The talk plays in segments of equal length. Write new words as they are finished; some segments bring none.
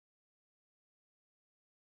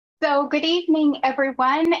So good evening,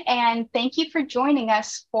 everyone, and thank you for joining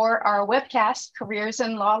us for our webcast, Careers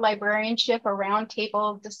in Law Librarianship, a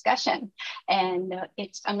roundtable discussion. And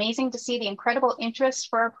it's amazing to see the incredible interest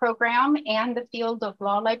for our program and the field of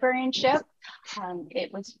law librarianship.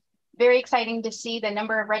 It was very exciting to see the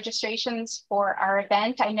number of registrations for our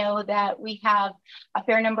event. I know that we have a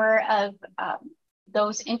fair number of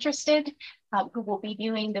those interested who will be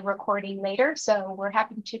viewing the recording later. So we're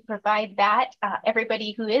happy to provide that.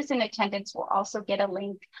 Everybody who is in attendance will also get a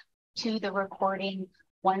link to the recording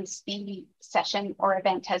once the session or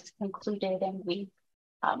event has concluded and we've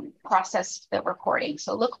processed the recording.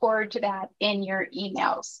 So look forward to that in your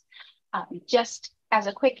emails. Just as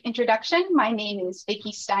a quick introduction, my name is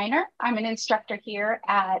Vicki Steiner. I'm an instructor here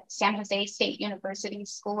at San Jose State University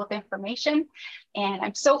School of Information, and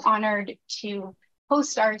I'm so honored to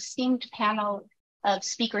host our esteemed panel of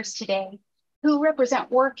speakers today who represent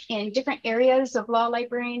work in different areas of law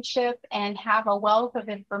librarianship and have a wealth of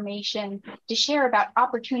information to share about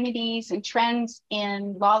opportunities and trends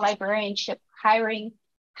in law librarianship hiring,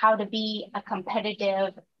 how to be a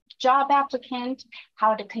competitive job applicant,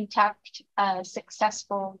 how to conduct a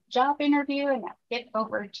successful job interview, and I'll get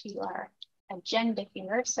over to our agenda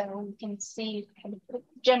here so we can see kind of the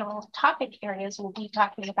general topic areas we'll be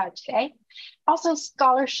talking about today. Also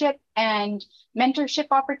scholarship and mentorship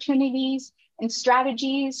opportunities and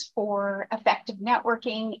strategies for effective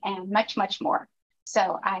networking and much, much more.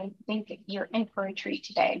 So I think you're in for a treat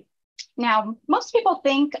today. Now, most people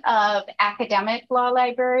think of academic law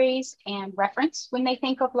libraries and reference when they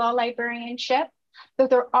think of law librarianship, though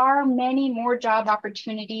there are many more job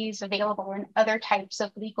opportunities available in other types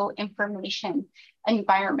of legal information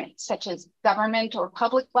environments, such as government or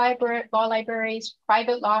public law libraries,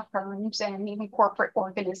 private law firms, and even corporate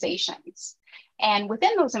organizations. And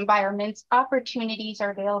within those environments, opportunities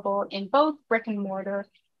are available in both brick and mortar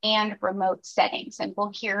and remote settings. And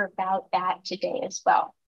we'll hear about that today as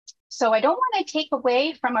well. So I don't want to take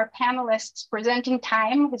away from our panelists' presenting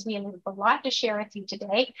time because we have a lot to share with you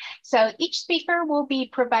today. So each speaker will be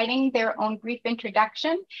providing their own brief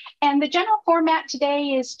introduction. And the general format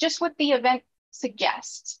today is just what the event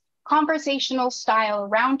suggests: conversational style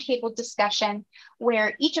roundtable discussion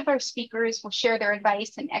where each of our speakers will share their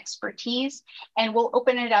advice and expertise, and we'll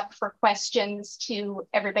open it up for questions to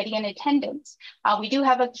everybody in attendance. We do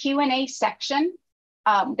have a Q&A section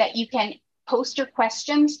that you can post your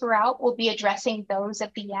questions throughout. We'll be addressing those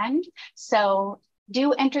at the end. So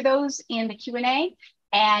do enter those in the Q&A,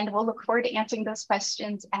 and we'll look forward to answering those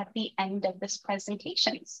questions at the end of this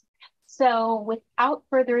presentation. So without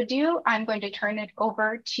further ado, I'm going to turn it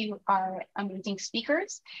over to our amazing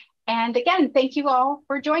speakers. And again, thank you all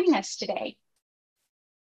for joining us today.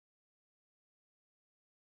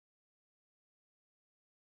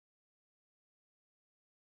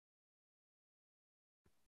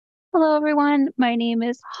 Hello, everyone. My name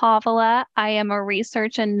is Havala. I am a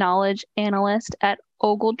research and knowledge analyst at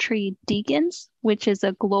Ogletree Deacons, which is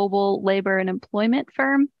a global labor and employment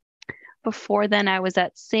firm. Before then, I was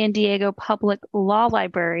at San Diego Public Law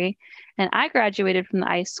Library, and I graduated from the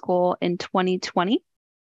iSchool in 2020.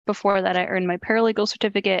 Before that, I earned my paralegal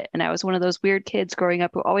certificate, and I was one of those weird kids growing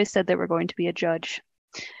up who always said they were going to be a judge.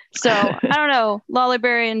 So I don't know, law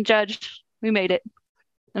librarian, judge, we made it.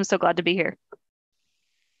 I'm so glad to be here.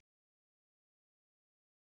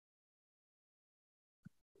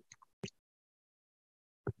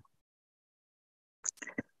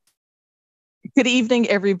 Good evening,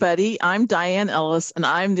 everybody. I'm Diane Ellis, and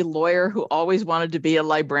I'm the lawyer who always wanted to be a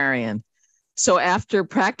librarian. So after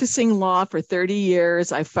practicing law for 30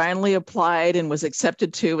 years, I finally applied and was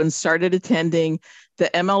accepted to and started attending the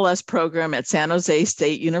MLS program at San Jose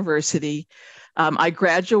State University. I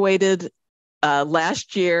graduated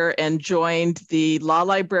last year and joined the law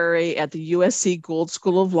library at the USC Gould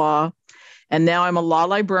School of Law. And now I'm a law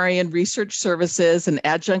librarian, research services, and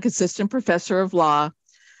adjunct assistant professor of law.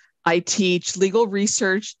 I teach legal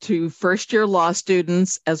research to first-year law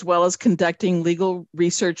students, as well as conducting legal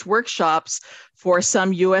research workshops for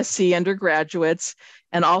some USC undergraduates,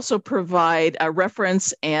 and also provide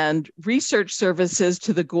reference and research services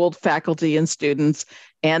to the Gould faculty and students.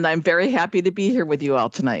 And I'm very happy to be here with you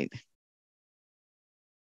all tonight.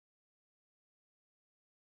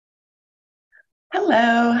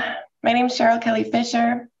 Hello, my name is Cheryl Kelly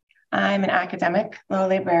Fisher. I'm an academic law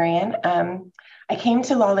librarian. I came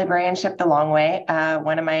to law librarianship the long way.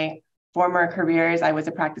 One of my former careers, I was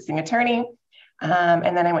a practicing attorney,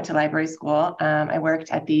 and then I went to library school. I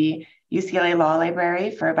worked at the UCLA Law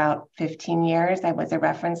Library for about 15 years. I was a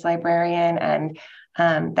reference librarian, and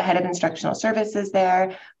the head of instructional services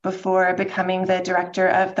there before becoming the director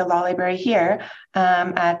of the law library here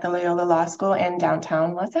at the Loyola Law School in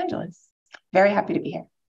downtown Los Angeles. Very happy to be here.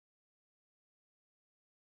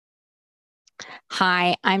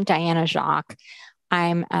 Hi, I'm Diana Jacques.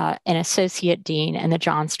 I'm an associate dean and the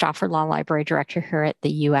John Stafford Law Library director here at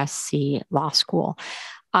the USC Law School.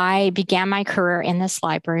 I began my career in this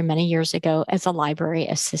library many years ago as a library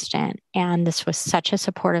assistant, and this was such a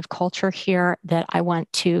supportive culture here that I went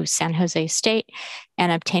to San Jose State and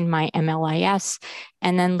obtained my MLIS.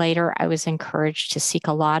 And then later I was encouraged to seek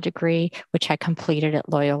a law degree, which I completed at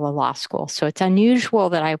Loyola Law School. So it's unusual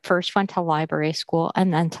that I first went to library school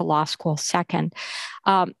and then to law school second.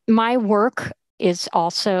 My work is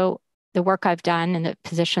also the work I've done and the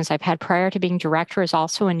positions I've had prior to being director is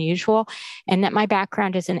also unusual, and that my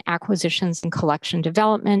background is in acquisitions and collection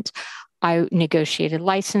development. I negotiated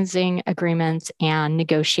licensing agreements and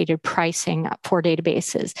negotiated pricing for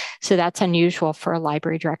databases. So that's unusual for a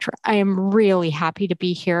library director. I am really happy to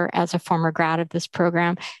be here as a former grad of this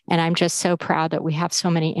program, and I'm just so proud that we have so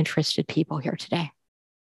many interested people here today.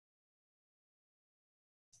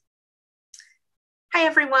 Hi,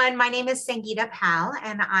 everyone. My name is Sangeeta Pal,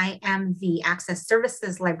 and I am the Access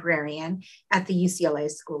Services Librarian at the UCLA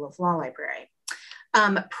School of Law Library.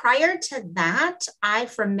 Prior to that, I,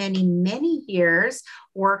 for many, many years,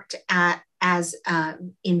 worked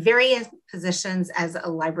in various positions as a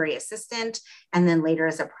library assistant and then later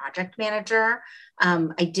as a project manager.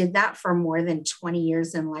 I did that for more than 20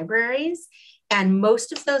 years in libraries, and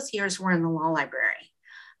most of those years were in the law library.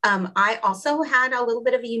 I also had a little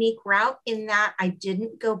bit of a unique route in that I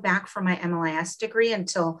didn't go back for my MLIS degree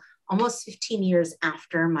until almost 15 years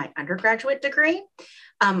after my undergraduate degree.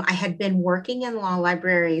 I had been working in law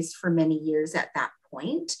libraries for many years at that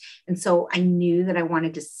point. And so I knew that I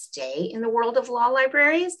wanted to stay in the world of law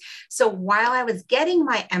libraries. So while I was getting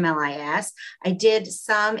my MLIS, I did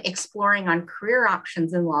some exploring on career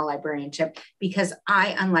options in law librarianship because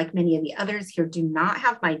I, unlike many of the others here, do not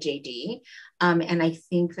have my JD. And I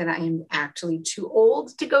think that I am actually too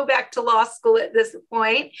old to go back to law school at this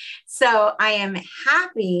point. So I am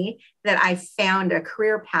happy that I found a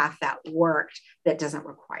career path that worked that doesn't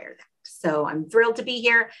require that. So I'm thrilled to be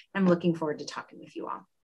here. I'm looking forward to talking with you all.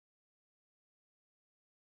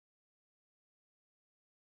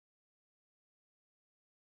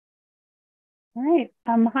 All right.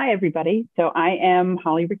 Hi, everybody. So I am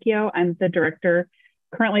Holly Riccio. I'm the director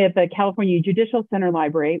currently at the California Judicial Center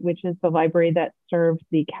Library, which is the library that serves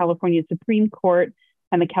the California Supreme Court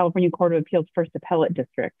and the California Court of Appeals First Appellate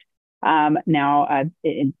District. I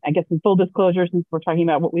guess in full disclosure, since we're talking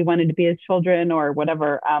about what we wanted to be as children or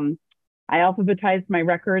whatever, I alphabetized my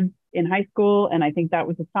records in high school, and I think that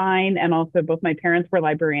was a sign. And also both my parents were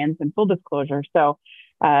librarians in full disclosure. So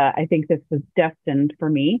I think this was destined for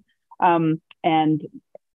me. And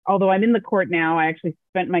although I'm in the court now, I actually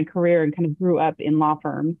spent my career and kind of grew up in law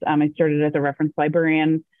firms. I started as a reference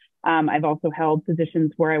librarian. I've also held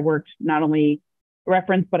positions where I worked not only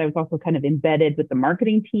reference, but I was also kind of embedded with the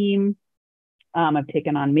marketing team. I've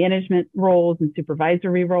taken on management roles and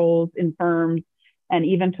supervisory roles in firms, and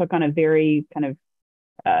even took on a very kind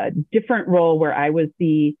of different role where I was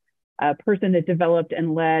the person that developed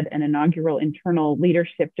and led an inaugural internal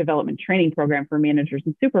leadership development training program for managers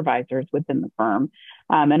and supervisors within the firm,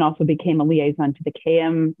 and also became a liaison to the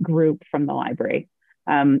KM group from the library.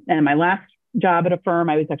 And in my last job at a firm,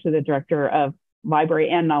 I was actually the director of library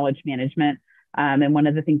and knowledge management. And one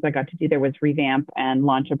of the things I got to do there was revamp and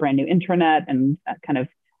launch a brand new intranet and kind of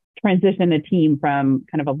transition a team from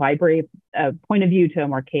kind of a library point of view to a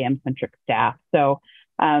more KM-centric staff. So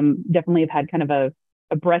definitely have had kind of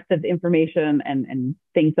a breadth of information and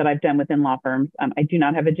things that I've done within law firms. I do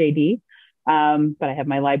not have a JD, but I have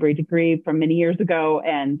my library degree from many years ago,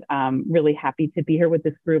 and really happy to be here with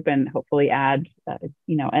this group and hopefully add,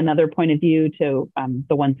 another point of view to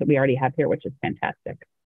the ones that we already have here, which is fantastic.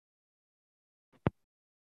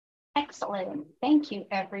 Excellent. Thank you,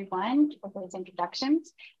 everyone, for those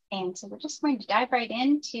introductions. And so we're just going to dive right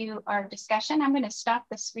into our discussion. I'm going to stop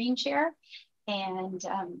the screen share and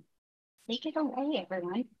take it away,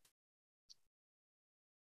 everyone.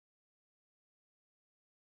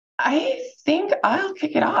 I think I'll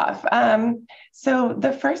kick it off. So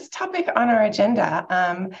the first topic on our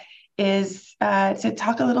agenda is to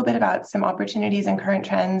talk a little bit about some opportunities and current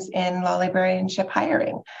trends in law librarianship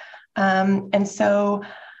hiring. And so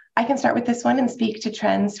I can start with this one and speak to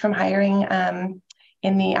trends from hiring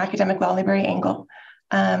in the academic law library angle.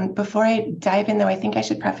 Before I dive in, though, I think I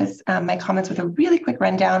should preface my comments with a really quick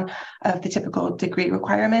rundown of the typical degree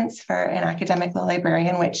requirements for an academic law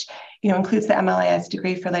librarian, which includes the MLIS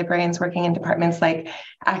degree for librarians working in departments like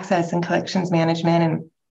access and collections management and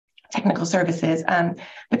technical services.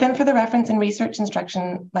 But then for the reference and research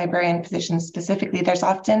instruction librarian positions specifically, there's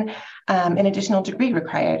often an additional degree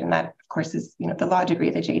required, and that, of course, is the law degree,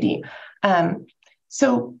 the JD.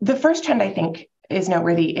 So the first trend I think is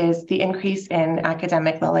noteworthy is the increase in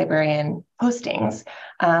academic law librarian postings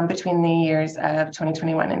between the years of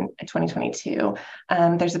 2021 and 2022.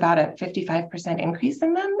 There's about a 55% increase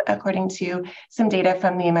in them, according to some data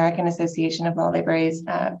from the American Association of Law Libraries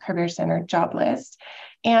Career Center job list.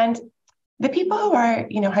 And the people who are,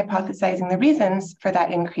 hypothesizing the reasons for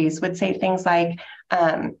that increase would say things like,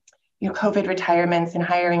 COVID retirements and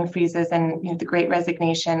hiring freezes and the Great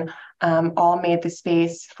Resignation all made the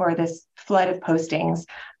space for this flood of postings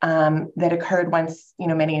that occurred once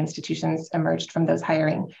many institutions emerged from those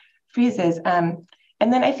hiring freezes. And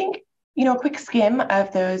then I think a quick skim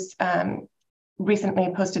of those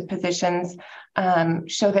recently posted positions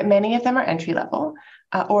show that many of them are entry level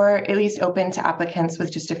or at least open to applicants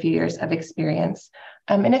with just a few years of experience.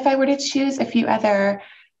 And if I were to choose a few other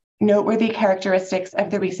noteworthy characteristics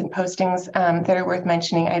of the recent postings that are worth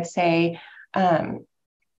mentioning, I'd say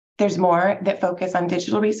there's more that focus on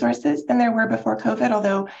digital resources than there were before COVID,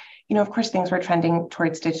 although, of course, things were trending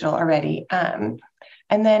towards digital already. And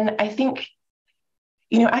then I think,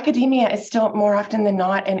 academia is still more often than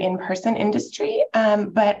not an in-person industry,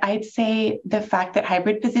 but I'd say the fact that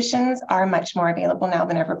hybrid positions are much more available now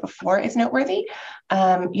than ever before is noteworthy,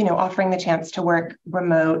 offering the chance to work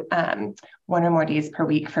remote 1 or more days per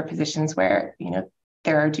week for positions where,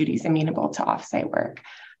 there are duties amenable to offsite work.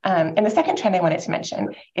 And the second trend I wanted to mention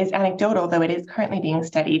is anecdotal, though it is currently being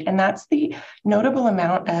studied, and that's the notable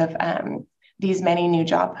amount of these many new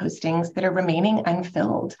job postings that are remaining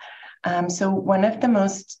unfilled. So one of the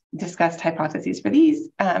most discussed hypotheses for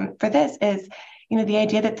this is, the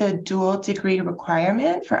idea that the dual degree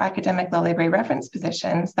requirement for academic law library reference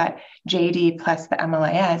positions, that JD plus the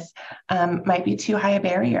MLIS, might be too high a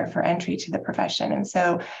barrier for entry to the profession. And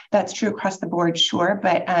so that's true across the board, sure,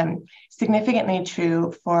 but significantly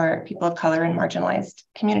true for people of color and marginalized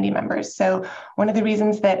community members. So one of the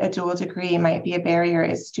reasons that a dual degree might be a barrier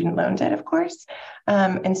is student loan debt, of course.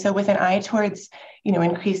 And so with an eye towards,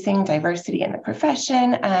 increasing diversity in the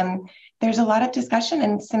profession, there's a lot of discussion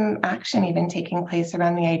and some action even taking place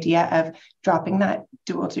around the idea of dropping that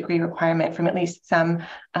dual degree requirement from at least some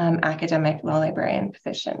academic law librarian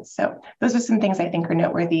positions. So those are some things I think are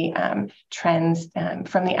noteworthy trends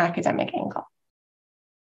from the academic angle.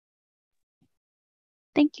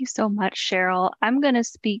 Thank you so much, Cheryl. I'm going to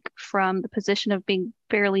speak from the position of being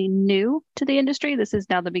fairly new to the industry. This is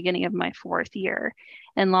now the beginning of my 4th year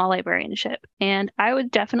in law librarianship. And I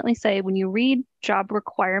would definitely say when you read job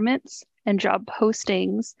requirements and job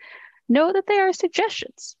postings, know that they are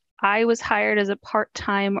suggestions. I was hired as a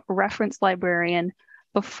part-time reference librarian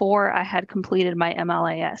before I had completed my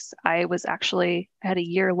MLIS. I had a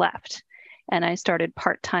year left, and I started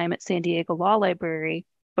part-time at San Diego Law Library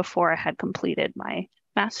before I had completed my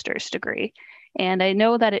master's degree. And I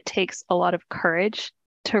know that it takes a lot of courage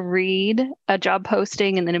to read a job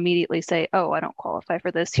posting and then immediately say, oh, I don't qualify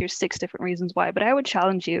for this. Here's 6 different reasons why. But I would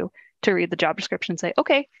challenge you to read the job description and say,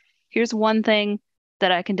 okay, here's one thing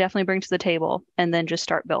that I can definitely bring to the table, and then just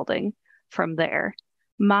start building from there.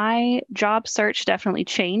 My job search definitely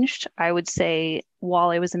changed. I would say while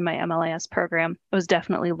I was in my MLIS program, I was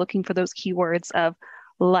definitely looking for those keywords of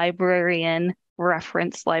librarian,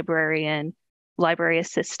 reference librarian, library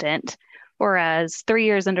assistant. Whereas 3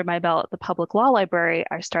 years under my belt at the public law library,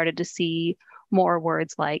 I started to see more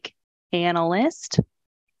words like analyst.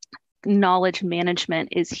 Knowledge management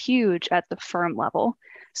is huge at the firm level.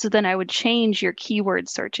 So then I would change your keyword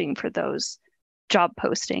searching for those job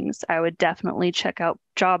postings. I would definitely check out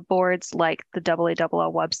job boards like the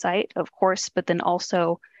AALL website, of course, but then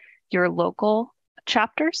also your local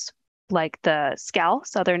chapters like the SCAL,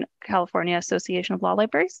 Southern California Association of Law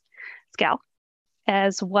Libraries, SCAL,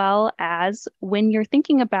 as well as when you're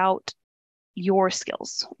thinking about your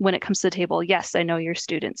skills when it comes to the table. Yes, I know your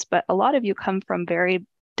students, but a lot of you come from very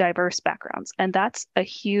diverse backgrounds, and that's a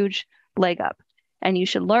huge leg up. And you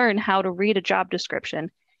should learn how to read a job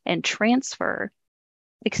description and transfer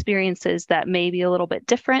experiences that may be a little bit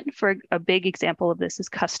different. For a big example of this is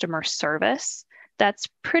customer service. That's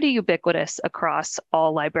pretty ubiquitous across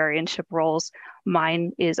all librarianship roles.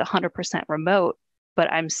 Mine is 100% remote,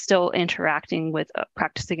 but I'm still interacting with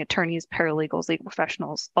practicing attorneys, paralegals, legal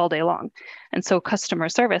professionals all day long. And so customer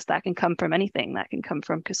service, that can come from anything. That can come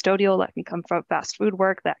from custodial, that can come from fast food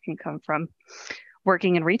work, that can come from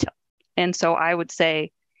working in retail. And so I would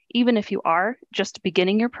say, even if you are just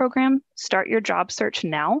beginning your program, start your job search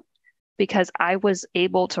now, because I was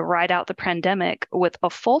able to ride out the pandemic with a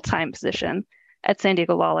full-time position at San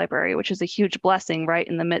Diego Law Library, which is a huge blessing right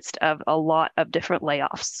in the midst of a lot of different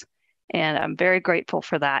layoffs. And I'm very grateful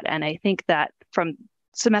for that. And I think that from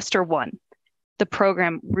semester one, the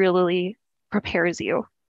program really prepares you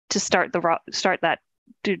to start that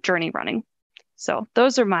journey running. So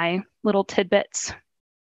those are my little tidbits.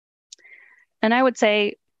 And I would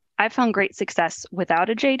say I found great success without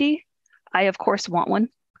a JD. I, of course, want one.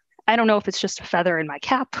 I don't know if it's just a feather in my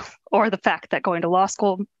cap or the fact that going to law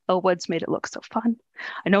school, Woods made it look so fun.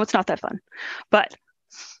 I know it's not that fun, but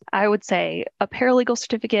I would say a paralegal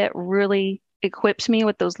certificate really equipped me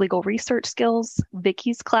with those legal research skills.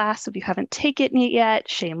 Vicki's class, if you haven't taken it yet,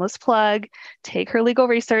 shameless plug, take her legal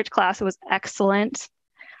research class. It was excellent.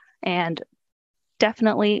 And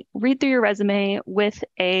definitely read through your resume with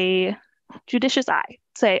a judicious eye.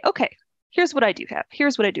 Say, okay, here's what I do have.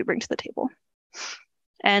 Here's what I do bring to the table.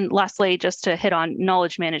 And lastly, just to hit on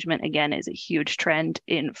knowledge management, again, is a huge trend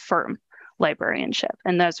in firm librarianship.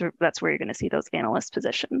 And that's where you're going to see those analyst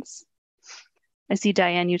positions. I see,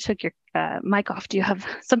 Diane, you took your mic off. Do you have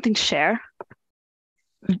something to share?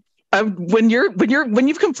 When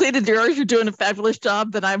you've completed yours, you're doing a fabulous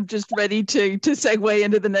job. Then I'm just ready to segue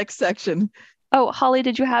into the next section. Oh, Holly,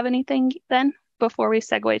 did you have anything then before we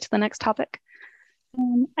segue to the next topic?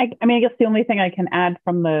 I guess the only thing I can add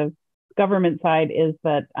from the government side is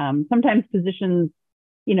that sometimes positions,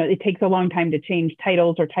 it takes a long time to change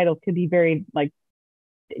titles, or titles could be very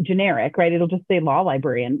generic, right? It'll just say law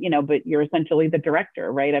librarian, but you're essentially the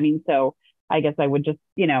director, right? So I guess I would just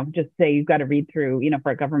say you've got to read through,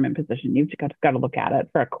 for a government position, you've got to look at it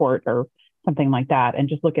for a court or something like that, and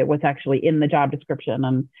just look at what's actually in the job description.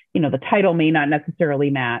 And, the title may not necessarily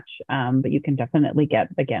match, but you can definitely get,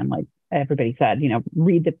 again, like everybody said,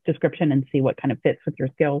 read the description and see what kind of fits with your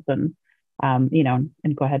skills, and,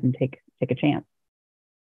 and go ahead and take a chance.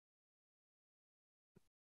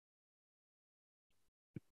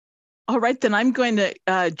 All right, then I'm going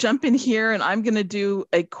to jump in here, and I'm going to do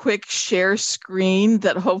a quick share screen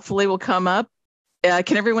that hopefully will come up.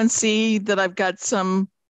 Can everyone see that I've got some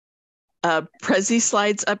Prezi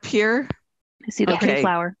slides up here? I see the pretty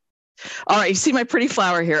flower. All right, you see my pretty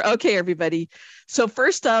flower here. Okay, everybody. So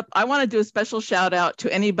first up, I want to do a special shout out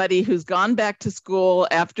to anybody who's gone back to school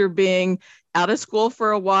after being out of school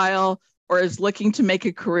for a while or is looking to make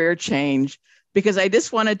a career change, because I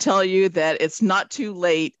just want to tell you that it's not too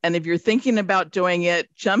late. And if you're thinking about doing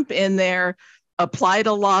it, jump in there, apply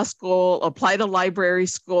to law school, apply to library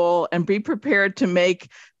school, and be prepared to make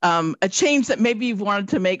a change that maybe you've wanted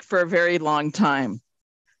to make for a very long time.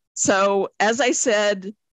 So as I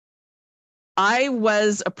said, I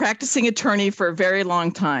was a practicing attorney for a very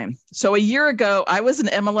long time. So a year ago, I was an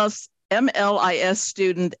MLIS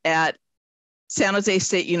student at San Jose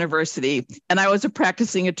State University, and I was a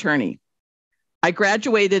practicing attorney. I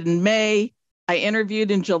graduated in May, I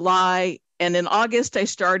interviewed in July, and in August, I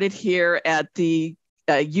started here at the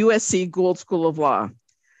USC Gould School of Law.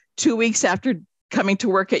 2 weeks after coming to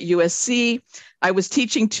work at USC, I was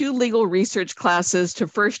teaching 2 legal research classes to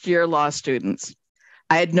first-year law students.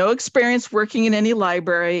 I had no experience working in any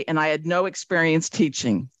library, and I had no experience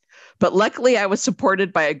teaching. But luckily, I was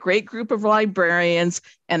supported by a great group of librarians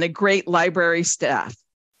and a great library staff.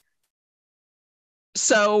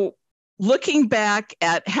 So looking back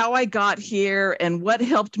at how I got here and what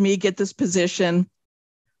helped me get this position,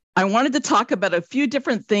 I wanted to talk about a few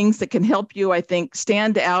different things that can help you, I think,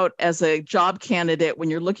 stand out as a job candidate when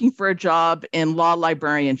you're looking for a job in law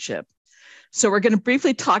librarianship. So we're going to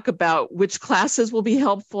briefly talk about which classes will be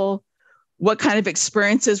helpful, what kind of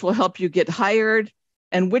experiences will help you get hired,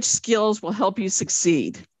 and which skills will help you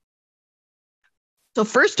succeed. So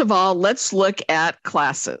first of all, let's look at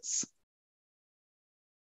classes.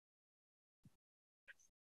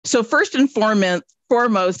 So first and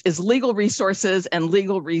foremost is legal resources and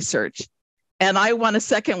legal research. And I want to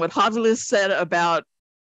second what Havila said about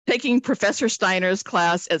taking Professor Steiner's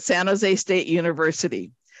class at San Jose State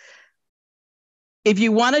University. If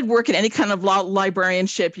you want to work in any kind of law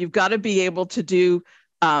librarianship, you've got to be able to do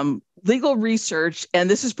legal research. And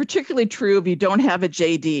this is particularly true if you don't have a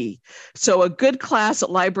JD. So a good class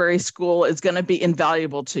at library school is going to be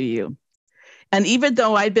invaluable to you. And even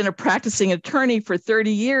though I'd been a practicing attorney for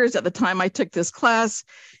 30 years at the time I took this class,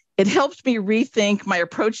 It helped me rethink my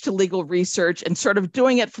approach to legal research and sort of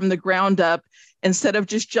doing it from the ground up instead of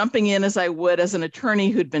just jumping in as I would as an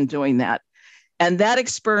attorney who'd been doing that. And that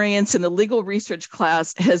experience in the legal research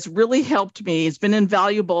class has really helped me. It's been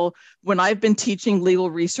invaluable when I've been teaching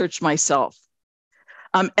legal research myself.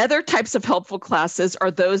 Other types of helpful classes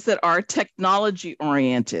are those that are technology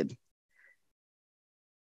oriented.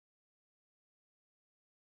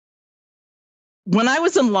 When I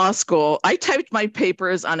was in law school, I typed my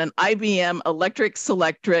papers on an IBM Electric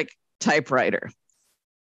Selectric typewriter.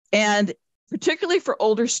 And particularly for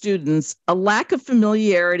older students, a lack of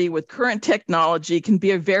familiarity with current technology can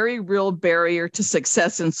be a very real barrier to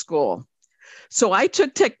success in school. So I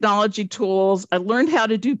took technology tools, I learned how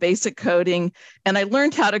to do basic coding, and I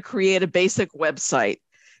learned how to create a basic website.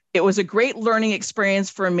 It was a great learning experience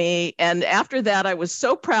for me. And after that, I was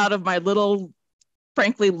so proud of my little,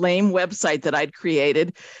 frankly, lame website that I'd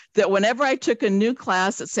created that whenever I took a new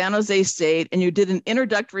class at San Jose State and you did an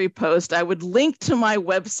introductory post, I would link to my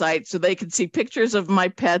website so they could see pictures of my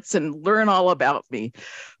pets and learn all about me.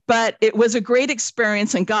 But it was a great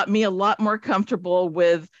experience and got me a lot more comfortable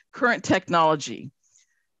with current technology.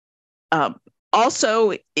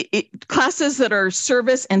 Also, classes that are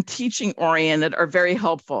service and teaching oriented are very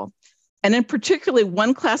helpful. And in particularly,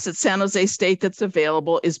 one class at San Jose State that's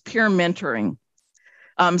available is peer mentoring.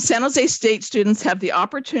 San Jose State students have the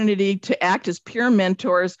opportunity to act as peer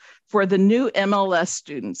mentors for the new MLS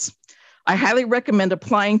students. I highly recommend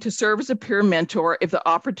applying to serve as a peer mentor if the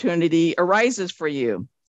opportunity arises for you.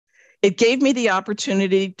 It gave me the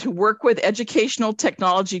opportunity to work with educational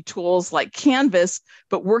technology tools like Canvas,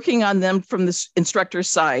 but working on them from the instructor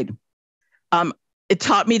side. It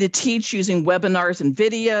taught me to teach using webinars and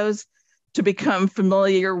videos, to become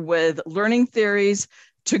familiar with learning theories,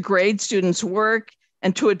 to grade students' work,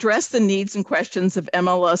 and to address the needs and questions of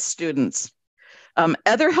MLS students.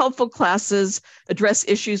 Other helpful classes address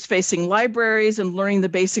issues facing libraries and learning the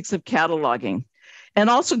basics of cataloging. And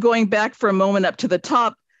also going back for a moment up to the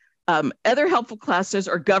top, other helpful classes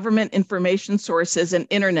are government information sources and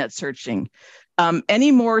internet searching.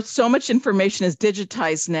 So much information is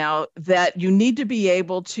digitized now that you need to be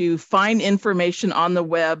able to find information on the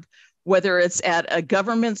web, whether it's at a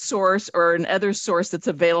government source or another source that's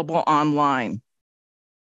available online.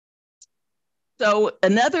 So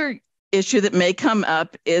another issue that may come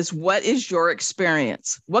up is, what is your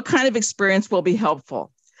experience? What kind of experience will be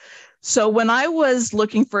helpful? So when I was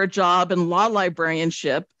looking for a job in law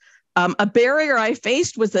librarianship, a barrier I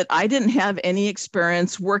faced was that I didn't have any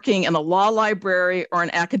experience working in a law library or an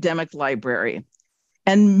academic library.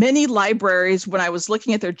 And many libraries, when I was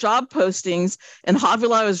looking at their job postings, and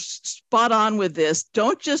Havila was spot on with this,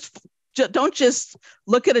 don't just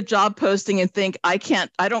look at a job posting and think, I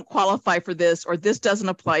don't qualify for this, or this doesn't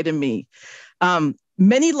apply to me.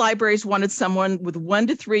 Many libraries wanted someone with 1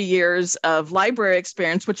 to 3 years of library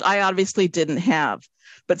experience, which I obviously didn't have.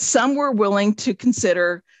 But some were willing to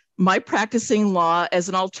consider my practicing law as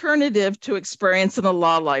an alternative to experience in a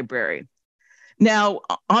law library. Now,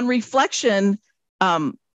 on reflection,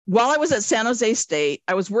 while I was at San Jose State,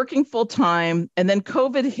 I was working full time, and then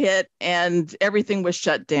COVID hit and everything was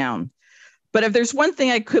shut down. But if there's one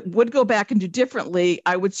thing I would go back and do differently,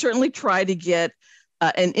 I would certainly try to get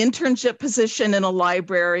an internship position in a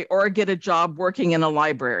library or get a job working in a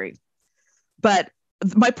library. But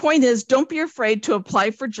my point is, don't be afraid to apply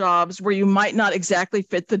for jobs where you might not exactly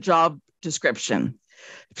fit the job description.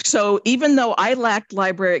 So even though I lacked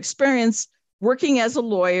library experience, working as a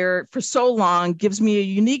lawyer for so long gives me a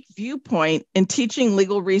unique viewpoint in teaching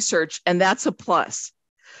legal research, and that's a plus.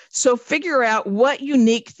 So figure out what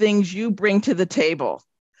unique things you bring to the table.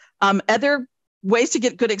 Other ways to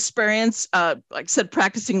get good experience, like I said,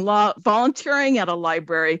 practicing law, volunteering at a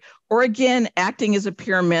library, or again, acting as a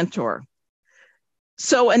peer mentor.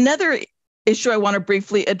 So another issue I want to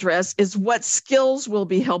briefly address is what skills will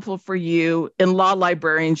be helpful for you in law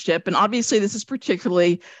librarianship. And obviously this is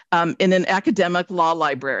particularly in an academic law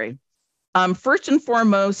library. First and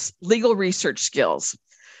foremost, legal research skills.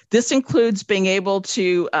 This includes being able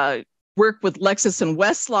to work with Lexis and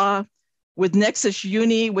Westlaw, with Nexus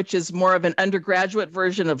Uni, which is more of an undergraduate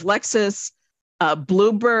version of Lexis,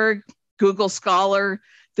 Bloomberg, Google Scholar.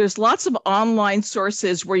 There's lots of online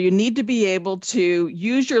sources where you need to be able to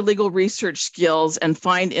use your legal research skills and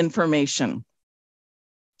find information.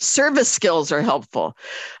 Service skills are helpful.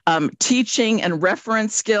 Teaching and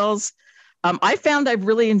reference skills. I found I've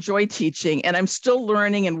really enjoyed teaching, and I'm still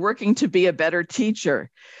learning and working to be a better teacher.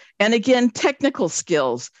 And again, technical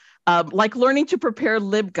skills, like learning to prepare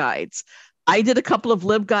LibGuides. I did a couple of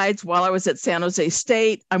LibGuides while I was at San Jose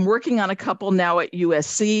State. I'm working on a couple now at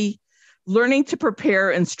USC. learning to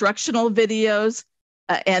prepare instructional videos,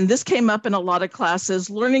 and this came up in a lot of classes,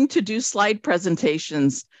 learning to do slide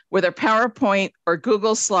presentations, whether PowerPoint or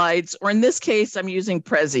Google Slides, or in this case, I'm using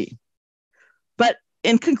Prezi. But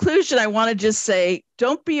in conclusion, I want to just say,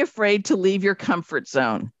 don't be afraid to leave your comfort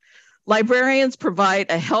zone. Librarians provide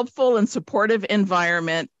a helpful and supportive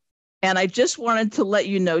environment. And I just wanted to let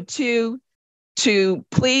you know too, to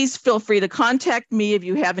please feel free to contact me if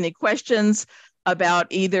you have any questions about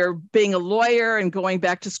either being a lawyer and going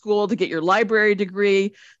back to school to get your library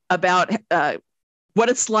degree, about what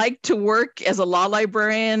it's like to work as a law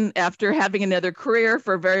librarian after having another career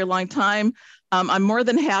for a very long time. I'm more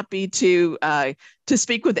than happy to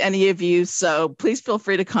speak with any of you, so please feel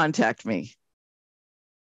free to contact me.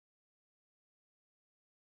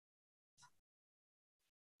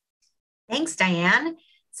 Thanks, Diane.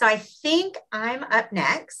 So I think I'm up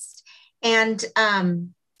next. And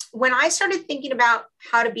when I started thinking about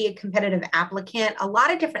how to be a competitive applicant, a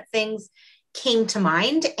lot of different things came to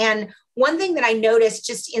mind. And one thing that I noticed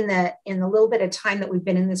just in the little bit of time that we've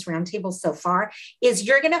been in this roundtable so far is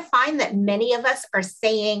you're going to find that many of us are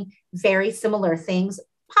saying very similar things,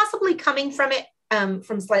 possibly coming from it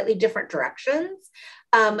from slightly different directions.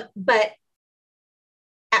 But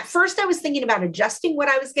at first I was thinking about adjusting what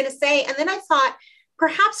I was going to say. And then I thought,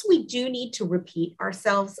 perhaps we do need to repeat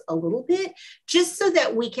ourselves a little bit just so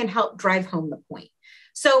that we can help drive home the point.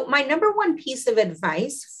 So my number one piece of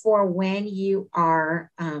advice for when you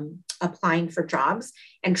are applying for jobs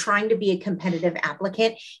and trying to be a competitive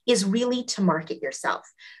applicant is really to market yourself.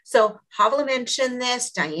 So Havala mentioned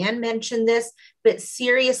this, Diane mentioned this, but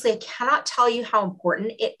seriously, I cannot tell you how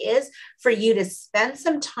important it is for you to spend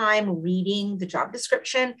some time reading the job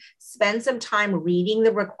description, spend some time reading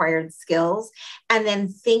the required skills, and then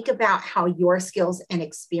think about how your skills and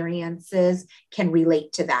experiences can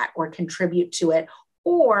relate to that or contribute to it.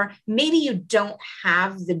 Or maybe you don't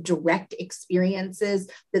have the direct experiences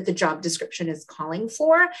that the job description is calling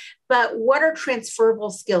for, but what are transferable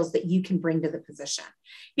skills that you can bring to the position?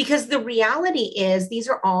 Because the reality is these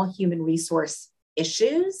are all human resource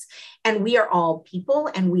issues, and we are all people,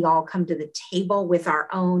 and we all come to the table with our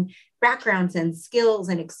own backgrounds and skills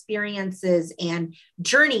and experiences and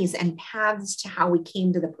journeys and paths to how we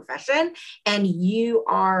came to the profession. And you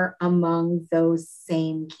are among those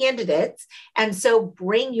same candidates. And so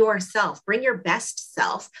bring yourself, bring your best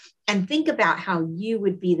self, and think about how you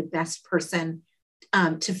would be the best person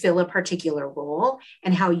to fill a particular role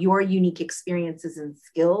and how your unique experiences and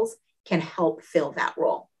skills can help fill that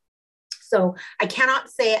role. So I cannot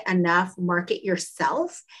say it enough, market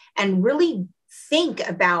yourself and really think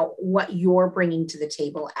about what you're bringing to the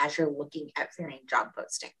table as you're looking at varying job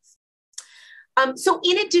postings. So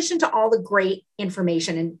in addition to all the great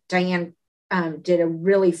information, and Diane did a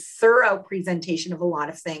really thorough presentation of a lot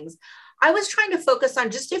of things, I was trying to focus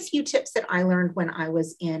on just a few tips that I learned when I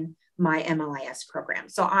was in my MLIS program.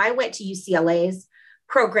 So I went to UCLA's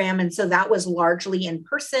program, and so that was largely in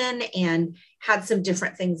person and had some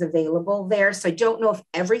different things available there. So I don't know if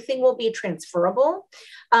everything will be transferable,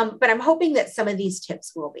 but I'm hoping that some of these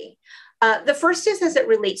tips will be. The first is as it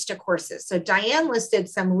relates to courses. So Diane listed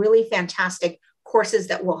some really fantastic courses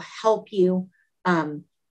that will help you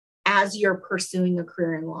as you're pursuing a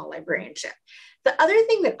career in law librarianship. The other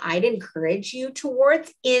thing that I'd encourage you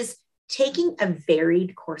towards is taking a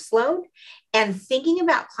varied course load and thinking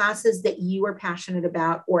about classes that you are passionate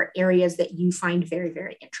about or areas that you find very,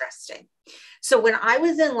 very interesting. So when I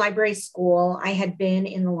was in library school, I had been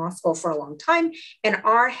in the law school for a long time, and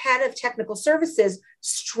our head of technical services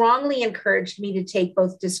strongly encouraged me to take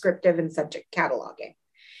both descriptive and subject cataloging.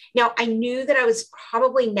 Now, I knew that I was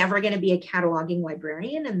probably never going to be a cataloging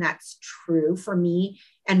librarian, and that's true for me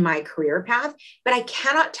and my career path, but I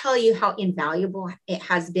cannot tell you how invaluable it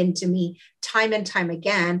has been to me time and time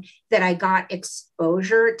again that I got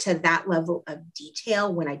exposure to that level of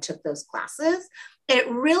detail when I took those classes. And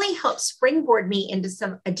it really helped springboard me into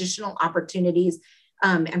some additional opportunities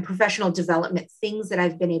and professional development things that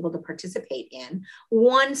I've been able to participate in.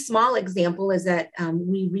 One small example is that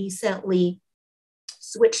we recently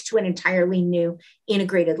switched to an entirely new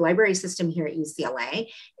integrated library system here at UCLA.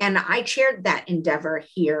 And I chaired that endeavor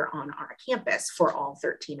here on our campus for all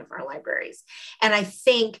 13 of our libraries. And I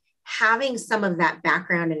think having some of that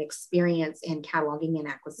background and experience in cataloging and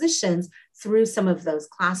acquisitions through some of those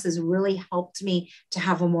classes really helped me to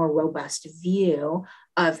have a more robust view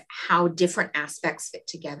of how different aspects fit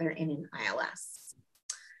together in an ILS.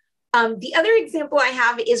 The other example I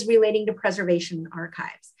have is relating to preservation and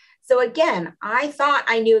archives. So again, I thought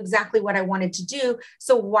I knew exactly what I wanted to do.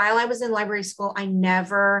 So while I was in library school, I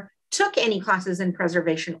never took any classes in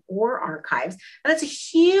preservation or archives. And that's a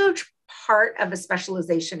huge part of a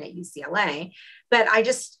specialization at UCLA, but I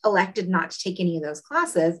just elected not to take any of those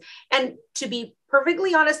classes. And to be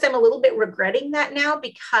perfectly honest, I'm a little bit regretting that now,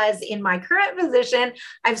 because in my current position,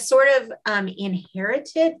 I've sort of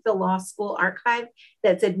inherited the law school archive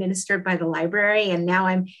that's administered by the library. And now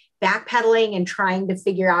I'm backpedaling and trying to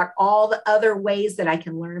figure out all the other ways that I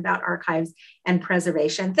can learn about archives and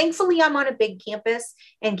preservation. Thankfully, I'm on a big campus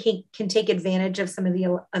and can take advantage of some of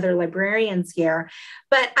the other librarians here.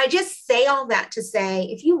 But I just say all that to say,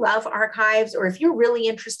 if you love archives, or if you're really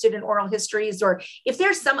interested in oral histories, or if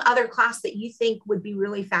there's some other class that you think would be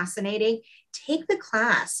really fascinating, take the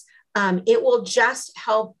class. It will just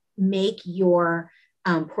help make your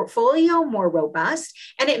portfolio more robust,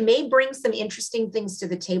 and it may bring some interesting things to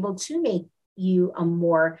the table to make you a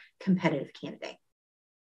more competitive candidate.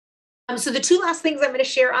 So the two last things I'm going to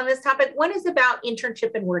share on this topic, one is about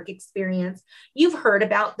internship and work experience. You've heard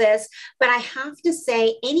about this, but I have to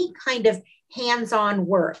say any kind of hands-on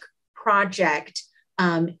work, project,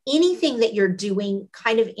 anything that you're doing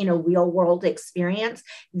kind of in a real world experience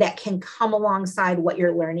that can come alongside what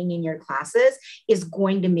you're learning in your classes is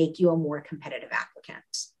going to make you a more competitive applicant.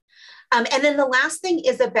 And then the last thing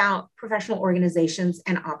is about professional organizations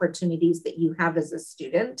and opportunities that you have as a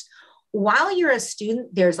student. While you're a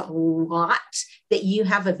student, there's a lot that you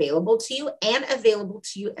have available to you, and available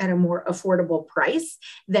to you at a more affordable price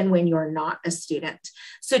than when you're not a student.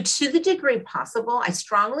 So to the degree possible, I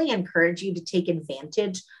strongly encourage you to take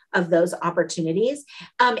advantage of those opportunities,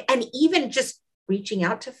 and even just reaching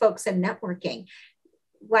out to folks and networking.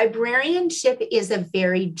 Librarianship is a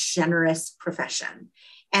very generous profession.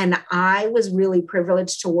 And I was really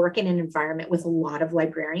privileged to work in an environment with a lot of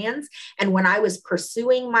librarians. And when I was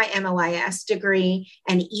pursuing my MLIS degree,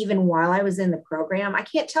 and even while I was in the program, I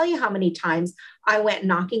can't tell you how many times I went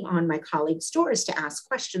knocking on my colleagues' doors to ask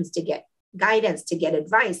questions, to get guidance, to get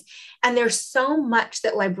advice. And there's so much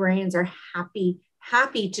that librarians are happy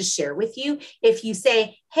to share with you. If you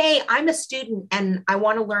say, hey, I'm a student and I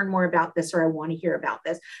want to learn more about this, or I want to hear about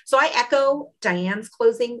this. So I echo Diane's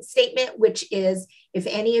closing statement, which is, if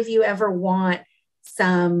any of you ever want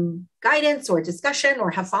some guidance or discussion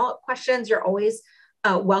or have follow-up questions, you're always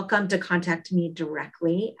welcome to contact me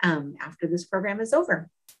directly after this program is over.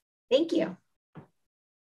 Thank you.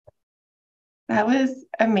 That was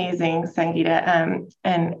amazing, Sangeeta.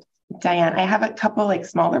 And Diane, I have a couple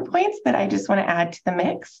smaller points that I just want to add to the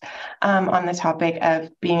mix on the topic of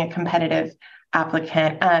being a competitive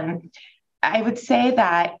applicant. I would say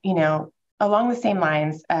that, along the same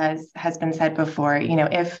lines as has been said before,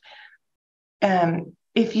 if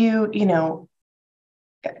you,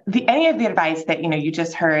 any of the advice that, you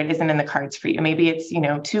just heard isn't in the cards for you. Maybe it's,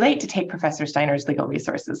 too late to take Professor Steiner's legal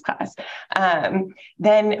resources class.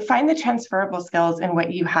 Then find the transferable skills in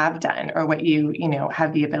what you have done, or what you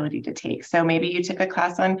have the ability to take. So maybe you took a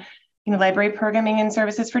class on, library programming and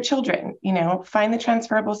services for children, find the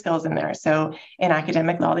transferable skills in there. So in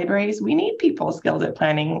academic law libraries, we need people skilled at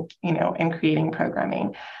planning, and creating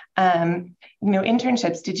programming.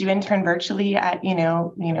 Internships. Did you intern virtually at,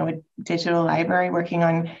 a digital library working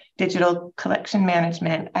on digital collection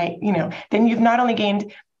management? Then you've not only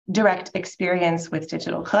gained direct experience with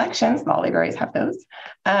digital collections, law libraries have those,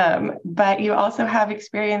 but you also have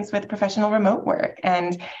experience with professional remote work.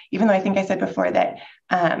 And even though I think I said before that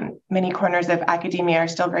many corners of academia are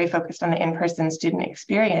still very focused on the in-person student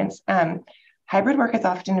experience, hybrid work is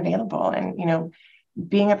often available. And,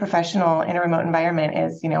 being a professional in a remote environment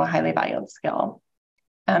is, a highly valued skill.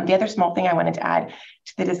 The other small thing I wanted to add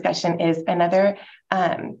to the discussion is another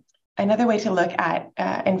way to look at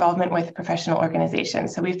involvement with professional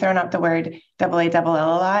organizations. So we've thrown out the word AALL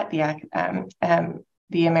a lot,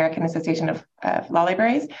 the American Association of Law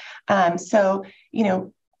Libraries. For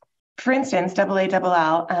instance,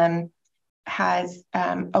 AALL has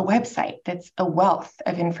a website that's a wealth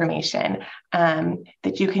of information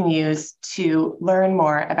that you can use to learn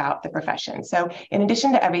more about the profession. So in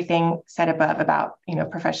addition to everything said above about,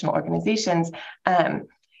 professional organizations,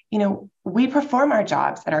 we perform our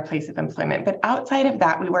jobs at our place of employment, but outside of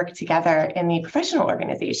that, we work together in the professional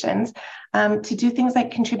organizations to do things like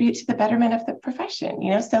contribute to the betterment of the profession.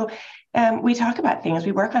 So we talk about things,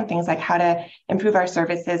 we work on things like how to improve our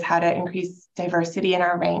services, how to increase diversity in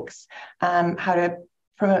our ranks, how to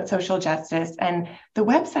promote social justice. And the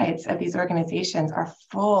websites of these organizations are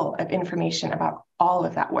full of information about all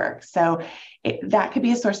of that work. So that could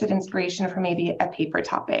be a source of inspiration for maybe a paper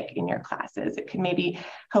topic in your classes. It could maybe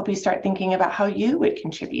help you start thinking about how you would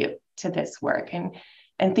contribute to this work, and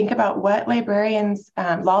think about what librarians,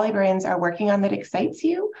 law librarians are working on that excites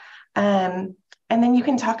you. And And then you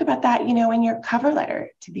can talk about that, in your cover letter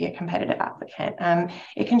to be a competitive applicant.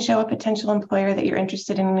 It can show a potential employer that you're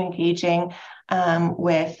interested in engaging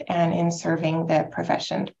with and in serving the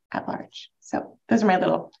profession at large. So those are my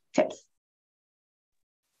little tips.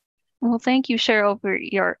 Well, thank you, Cheryl, for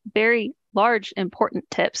your very large,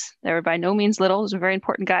 important tips. They were by no means little. Those are very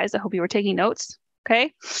important, guys. I hope you were taking notes.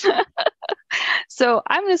 Okay. So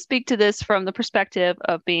I'm going to speak to this from the perspective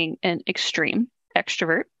of being an extreme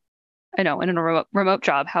extrovert. I know, in a remote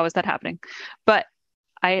job, how is that happening? But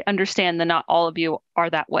I understand that not all of you are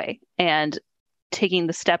that way. And taking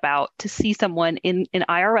the step out to see someone in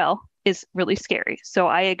IRL is really scary. So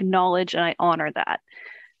I acknowledge and I honor that.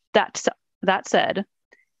 That said,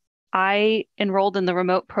 I enrolled in the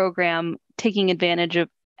remote program, taking advantage of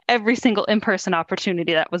every single in-person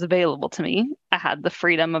opportunity that was available to me. I had the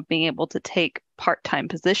freedom of being able to take part-time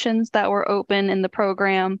positions that were open in the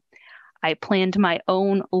program. I planned my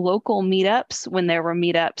own local meetups when there were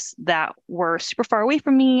meetups that were super far away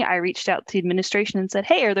from me. I reached out to the administration and said,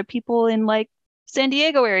 hey, are there people in like San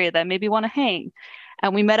Diego area that maybe want to hang?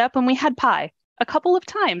 And we met up and we had pie a couple of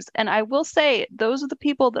times. And I will say, those are the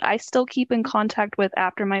people that I still keep in contact with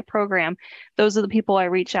after my program. Those are the people I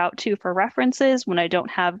reach out to for references when I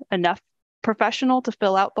don't have enough professional to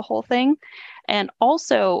fill out the whole thing. And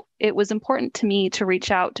also, it was important to me to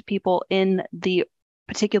reach out to people in the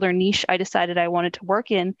particular niche I decided I wanted to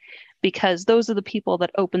work in, because those are the people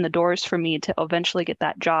that opened the doors for me to eventually get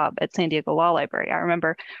that job at San Diego Law Library. I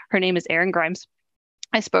remember her name is Erin Grimes.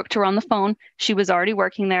 I spoke to her on the phone. She was already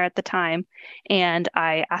working there at the time. And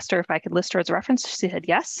I asked her if I could list her as a reference. She said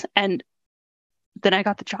yes. And then I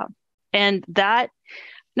got the job. And that,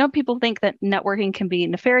 people think that networking can be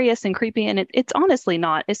nefarious and creepy. And it's honestly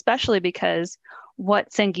not, especially because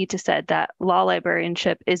what Sangeeta said, that law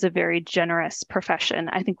librarianship is a very generous profession.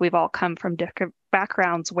 I think we've all come from different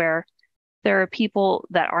backgrounds where there are people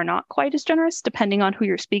that are not quite as generous, depending on who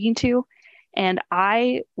you're speaking to. And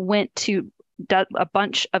I went to a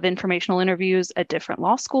bunch of informational interviews at different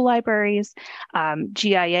law school libraries.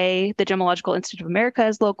 GIA, the Gemological Institute of America,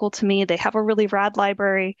 is local to me. They have a really rad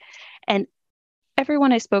library. And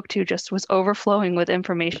everyone I spoke to just was overflowing with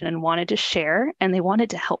information and wanted to share, and they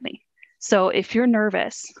wanted to help me. So if you're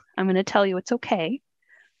nervous, I'm going to tell you it's okay.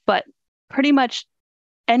 But pretty much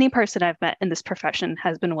any person I've met in this profession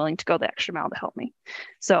has been willing to go the extra mile to help me.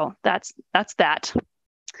 So that's that.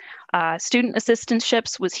 Student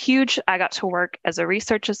assistantships was huge. I got to work as a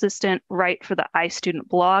research assistant, write for the iStudent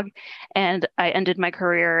blog, and I ended my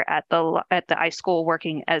career at the iSchool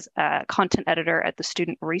working as a content editor at the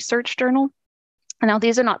Student Research Journal. Now,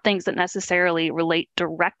 these are not things that necessarily relate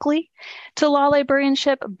directly to law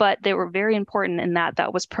librarianship, but they were very important in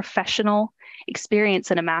that was professional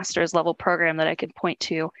experience in a master's level program that I could point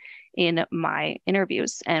to in my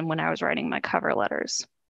interviews and when I was writing my cover letters.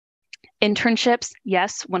 Internships,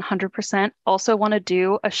 yes, 100%. Also want to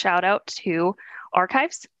do a shout out to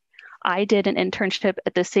archives. I did an internship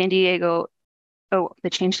at the San Diego,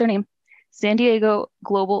 they changed their name, San Diego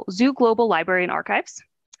Zoo Global Library and Archives.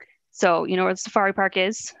 So, you know where the Safari Park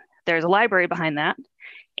is? There's a library behind that.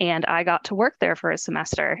 And I got to work there for a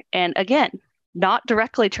semester. And again, not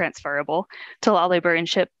directly transferable to law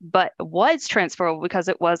librarianship, but was transferable because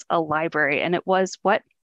it was a library and it was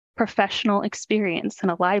professional experience in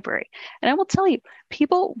a library. And I will tell you,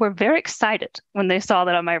 people were very excited when they saw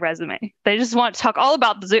that on my resume. They just want to talk all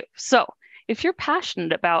about the zoo. So if you're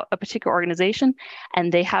passionate about a particular organization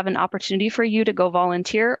and they have an opportunity for you to go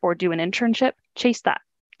volunteer or do an internship, chase that.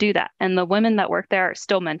 Do that. And the women that work there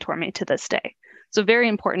still mentor me to this day. So very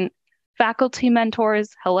important. Faculty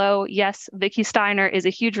mentors, hello. Yes, Vicki Steiner is a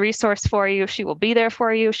huge resource for you. She will be there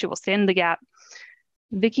for you. She will stand in the gap.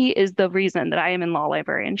 Vicki is the reason that I am in law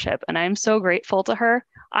librarianship, and I am so grateful to her.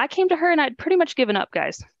 I came to her and I'd pretty much given up,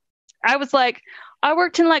 guys. I was like, I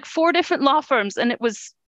worked in like 4 different law firms, and it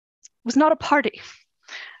was not a party.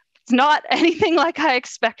 It's not anything like I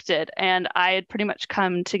expected. And I had pretty much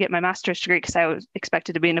come to get my master's degree because I was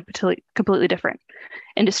expected to be in a completely different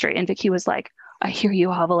industry. And Vicki was like, I hear you,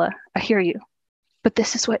 Havala. I hear you. But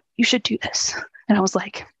this is what you should do this. And I was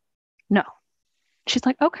like, no. She's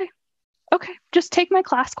like, okay, just take my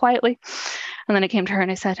class quietly. And then I came to her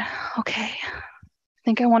and I said, okay, I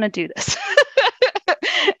think I want to do this.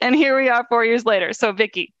 And here we are 4 years later. So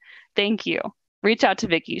Vicki, thank you. Reach out to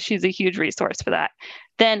Vicki. She's a huge resource for that.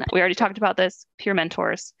 Then we already talked about this, peer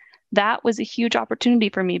mentors. That was a huge opportunity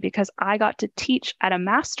for me because I got to teach at a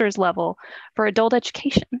master's level for adult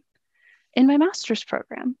education in my master's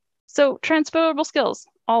program. So transferable skills,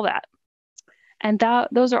 all that. And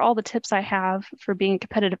those are all the tips I have for being a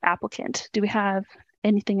competitive applicant. Do we have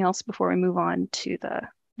anything else before we move on to the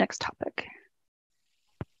next topic?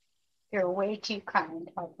 You're way too kind,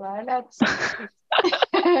 Oprah. That's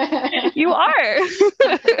You are.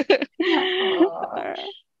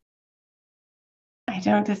 I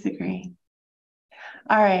don't disagree.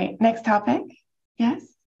 All right, next topic. Yes.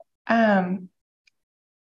 I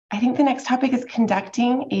think the next topic is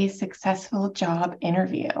conducting a successful job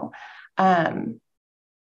interview.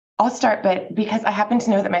 I'll start, but because I happen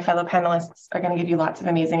to know that my fellow panelists are going to give you lots of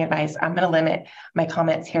amazing advice, I'm going to limit my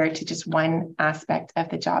comments here to just one aspect of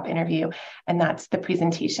the job interview, and that's the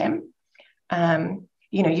presentation. You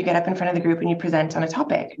get up in front of the group and you present on a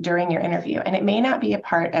topic during your interview, and it may not be a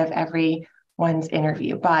part of everyone's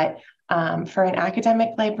interview, but for an academic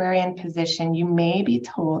librarian position, you may be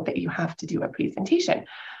told that you have to do a presentation.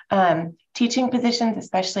 Teaching positions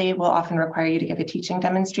especially will often require you to give a teaching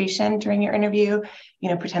demonstration during your interview,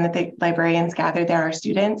 pretend that the librarians gathered there are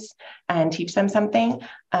students and teach them something.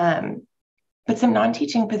 But some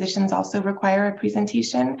non-teaching positions also require a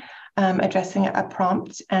presentation addressing a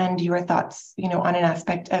prompt and your thoughts, on an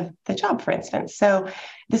aspect of the job, for instance. So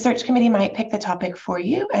the search committee might pick the topic for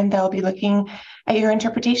you, and they'll be looking at your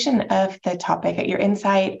interpretation of the topic, at your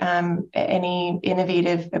insight, any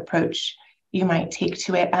innovative approach you might take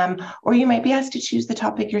to it, or you might be asked to choose the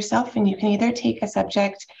topic yourself, and you can either take a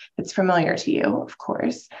subject that's familiar to you, of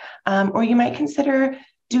course, or you might consider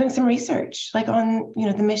doing some research, like on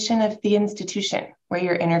the mission of the institution where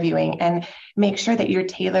you're interviewing, and make sure that you're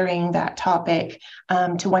tailoring that topic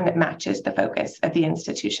to one that matches the focus of the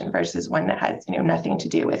institution versus one that has nothing to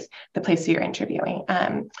do with the place you're interviewing.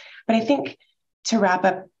 But I think to wrap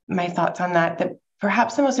up my thoughts on that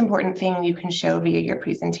perhaps the most important thing you can show via your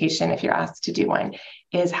presentation, if you're asked to do one,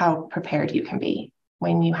 is how prepared you can be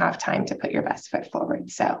when you have time to put your best foot forward.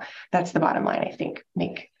 So that's the bottom line, I think.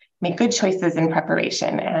 Make good choices in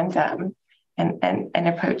preparation and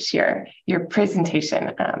approach your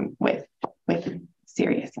presentation with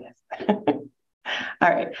seriousness. All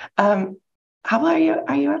right. Hava,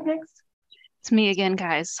 are you up next? It's me again,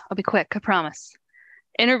 guys. I'll be quick, I promise.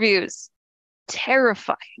 Interviews,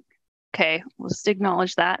 terrifying. Okay, we'll just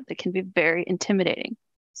acknowledge that. They can be very intimidating.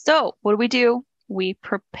 So what do? We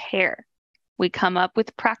prepare. We come up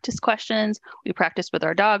with practice questions. We practice with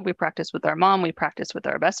our dog. We practice with our mom. We practice with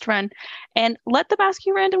our best friend. And let them ask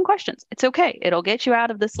you random questions. It's okay. It'll get you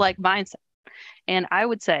out of this mindset. And I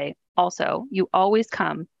would say also, you always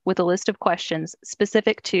come with a list of questions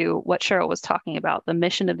specific to what Cheryl was talking about, the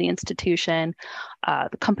mission of the institution,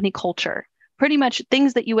 the company culture. Pretty much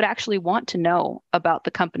things that you would actually want to know about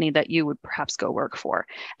the company that you would perhaps go work for.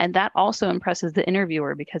 And that also impresses the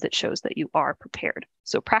interviewer because it shows that you are prepared.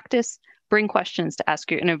 So practice, bring questions to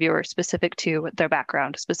ask your interviewer specific to their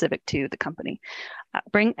background, specific to the company.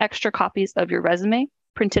 Bring extra copies of your resume,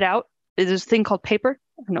 print it out. There's this thing called paper.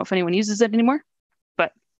 I don't know if anyone uses it anymore,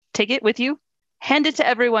 but take it with you, hand it to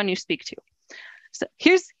everyone you speak to. So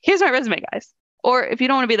here's my resume, guys. Or if you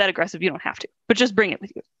don't want to be that aggressive, you don't have to, but just bring it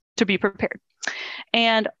with you to be prepared.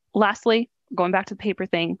 And lastly, going back to the paper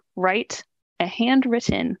thing, write a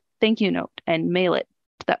handwritten thank you note and mail it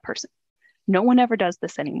to that person. No one ever does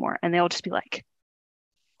this anymore. And they'll just be like,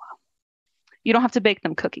 wow. You don't have to bake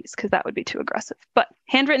them cookies because that would be too aggressive. But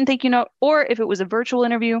handwritten thank you note, or if it was a virtual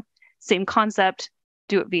interview, same concept,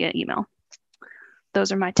 do it via email.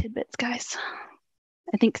 Those are my tidbits, guys.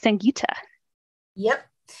 I think Sangeeta. Yep.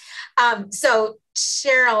 So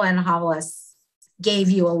Cheryl and Havalas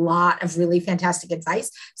gave you a lot of really fantastic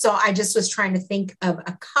advice. So I just was trying to think of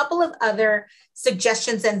a couple of other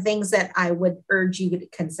suggestions and things that I would urge you to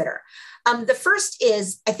consider. The first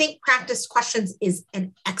is, I think practice questions is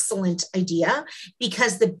an excellent idea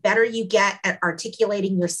because the better you get at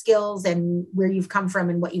articulating your skills and where you've come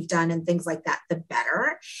from and what you've done and things like that, the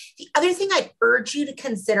better. The other thing I'd urge you to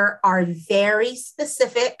consider are very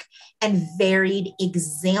specific and varied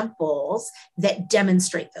examples that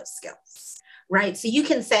demonstrate those skills. Right? So you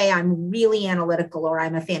can say I'm really analytical or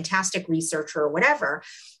I'm a fantastic researcher or whatever.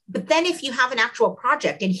 But then if you have an actual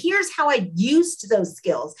project and here's how I used those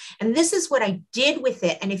skills and this is what I did with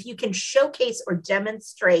it. And if you can showcase or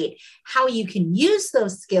demonstrate how you can use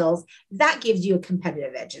those skills, that gives you a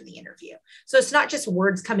competitive edge in the interview. So it's not just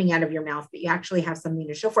words coming out of your mouth, but you actually have something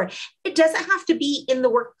to show for it. It doesn't have to be in the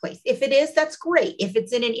workplace. If it is, that's great. If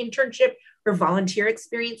it's in an internship or volunteer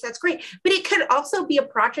experience, that's great. But it could also be a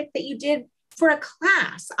project that you did for a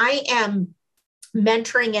class. I am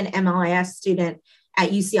mentoring an MLIS student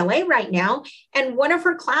at UCLA right now. And one of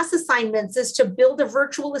her class assignments is to build a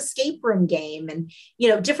virtual escape room game and,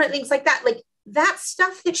 different things like that. Like that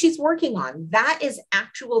stuff that she's working on, that is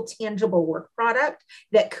actual tangible work product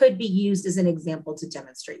that could be used as an example to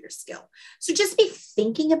demonstrate your skill. So just be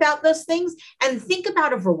thinking about those things and think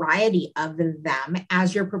about a variety of them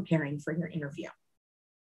as you're preparing for your interview.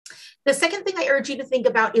 The second thing I urge you to think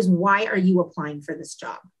about is, why are you applying for this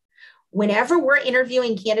job? Whenever we're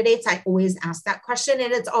interviewing candidates, I always ask that question,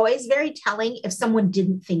 and it's always very telling if someone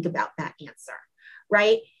didn't think about that answer,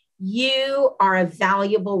 right? You are a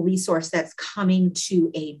valuable resource that's coming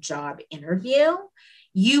to a job interview.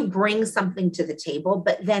 You bring something to the table,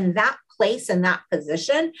 but then that place and that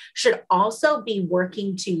position should also be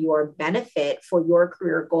working to your benefit for your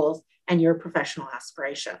career goals and your professional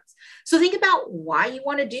aspirations. So think about why you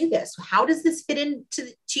want to do this. How does this fit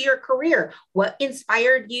into your career? What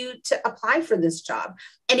inspired you to apply for this job?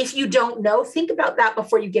 And if you don't know, think about that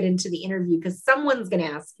before you get into the interview, because someone's going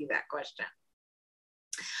to ask you that question.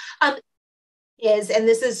 And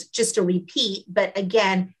this is just a repeat, but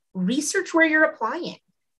again, research where you're applying.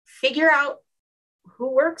 Figure out who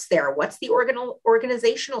works there. What's the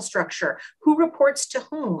organizational structure? Who reports to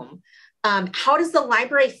whom? How does the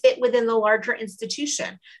library fit within the larger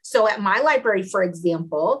institution? So at my library, for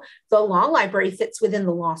example, the law library fits within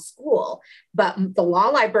the law school, but the law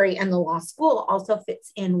library and the law school also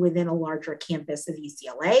fits in within a larger campus of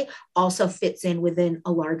UCLA, also fits in within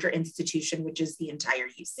a larger institution, which is the entire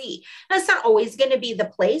UC. That's not always going to be the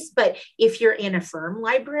place, but if you're in a firm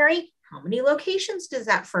library, how many locations does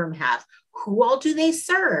that firm have? Who all do they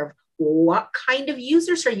serve? What kind of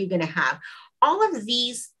users are you going to have? All of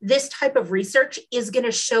this type of research is going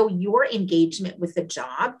to show your engagement with the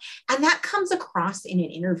job. And that comes across in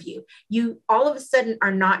an interview. You all of a sudden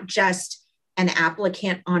are not just an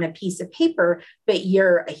applicant on a piece of paper, but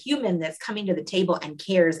you're a human that's coming to the table and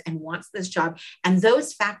cares and wants this job. And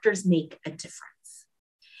those factors make a difference.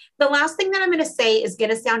 The last thing that I'm going to say is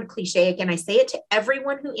going to sound cliche. Again, I say it to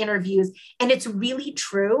everyone who interviews, and it's really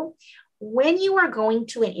true. When you are going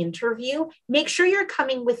to an interview, make sure you're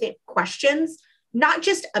coming with questions, not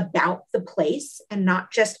just about the place and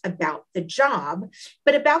not just about the job,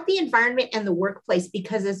 but about the environment and the workplace,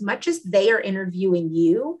 because as much as they are interviewing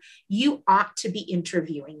you, you ought to be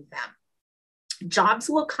interviewing them. Jobs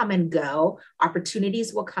will come and go,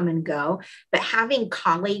 opportunities will come and go, but having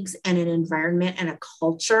colleagues and an environment and a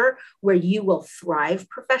culture where you will thrive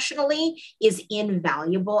professionally is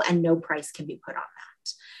invaluable, and no price can be put on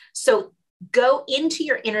that. So go into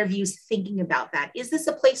your interviews thinking about that. Is this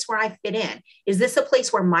a place where I fit in? Is this a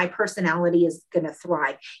place where my personality is going to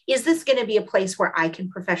thrive? Is this going to be a place where I can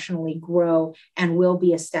professionally grow and will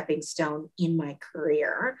be a stepping stone in my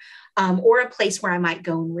career? Or a place where I might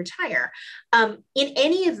go and retire? In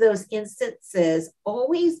any of those instances,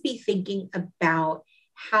 always be thinking about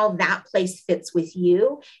how that place fits with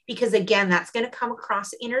you, because again, that's going to come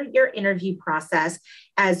across in your interview process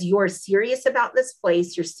as you're serious about this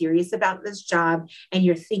place, you're serious about this job, and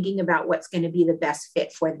you're thinking about what's going to be the best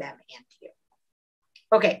fit for them and you.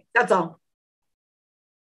 Okay, that's all.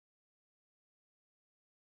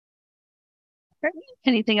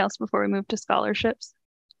 Anything else before we move to scholarships?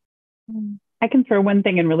 I can throw one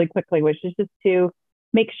thing in really quickly, which is just to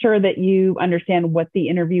make sure that you understand what the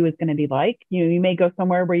interview is going to be like. You may go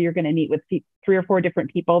somewhere where you're going to meet with 3 or 4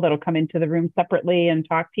 different people that'll come into the room separately and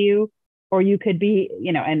talk to you, or you could be,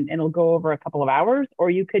 and it'll go over a couple of hours, or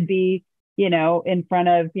you could be, in front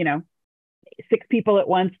of, 6 people at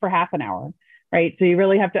once for half an hour, right? So you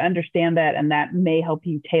really have to understand that, and that may help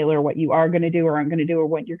you tailor what you are going to do or aren't going to do, or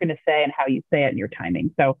what you're going to say and how you say it and your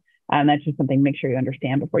timing. So that's just something to make sure you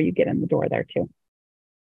understand before you get in the door there too.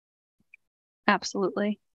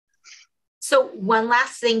 Absolutely. So one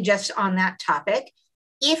last thing just on that topic.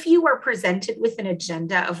 If you are presented with an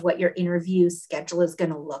agenda of what your interview schedule is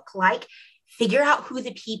going to look like, figure out who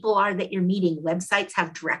the people are that you're meeting. Websites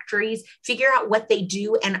have directories. Figure out what they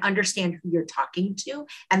do and understand who you're talking to.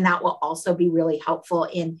 And that will also be really helpful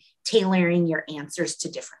in tailoring your answers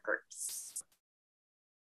to different groups.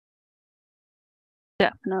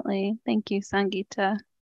 Definitely. Thank you, Sangeeta.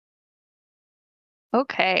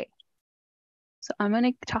 Okay. So I'm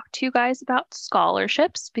going to talk to you guys about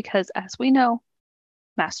scholarships, because as we know,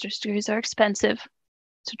 master's degrees are expensive.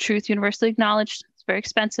 So truth, universally acknowledged, it's very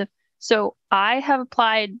expensive. So I have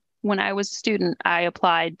applied, when I was a student, I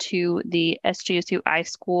applied to the SGSU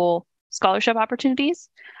iSchool scholarship opportunities.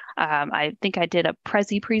 I think I did a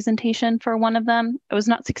Prezi presentation for one of them. I was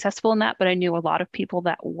not successful in that, but I knew a lot of people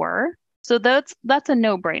that were. So that's a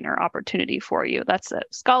no-brainer opportunity for you. That's a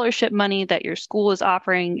scholarship money that your school is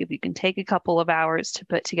offering. If you can take a couple of hours to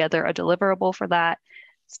put together a deliverable for that,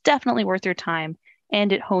 it's definitely worth your time,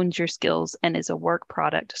 and it hones your skills and is a work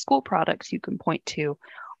product, a school product you can point to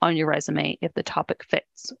on your resume if the topic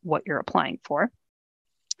fits what you're applying for.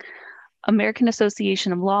 American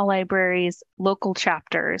Association of Law Libraries local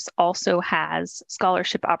chapters also has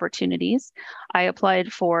scholarship opportunities. I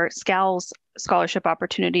applied for SCAL's scholarship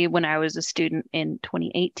opportunity when I was a student in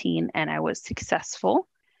 2018, and I was successful.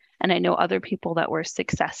 And I know other people that were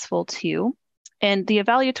successful too. And the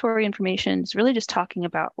evaluatory information is really just talking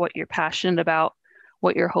about what you're passionate about,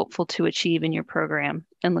 what you're hopeful to achieve in your program,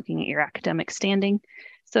 and looking at your academic standing.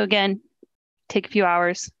 So again, take a few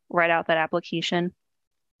hours, write out that application.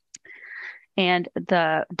 And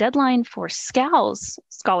the deadline for SCAL's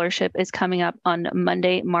scholarship is coming up on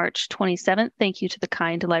Monday, March 27th. Thank you to the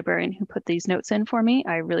kind librarian who put these notes in for me.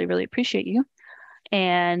 I really, really appreciate you.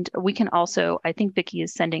 And we can also, I think Vicki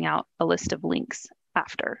is sending out a list of links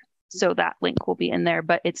after. So that link will be in there,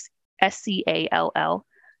 but it's SCALL,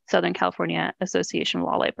 Southern California Association of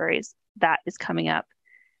Law Libraries. That is coming up.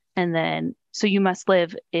 And then, so you must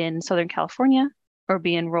live in Southern California or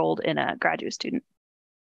be enrolled in a graduate student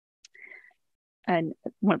and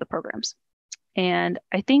one of the programs. And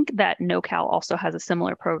I think that NoCal also has a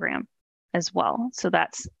similar program as well. So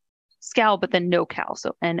that's SCAL, but then NoCal,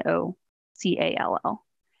 so NoCall.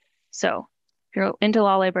 So if you're into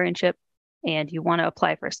law librarianship and you want to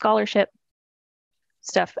apply for a scholarship,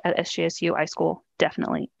 stuff at SJSU, iSchool,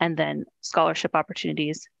 definitely. And then scholarship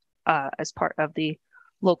opportunities as part of the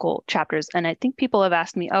local chapters. And I think people have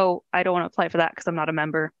asked me, oh, I don't want to apply for that because I'm not a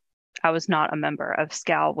member. I was not a member of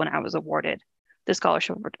SCAL when I was awarded the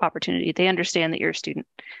scholarship opportunity. They understand that you're a student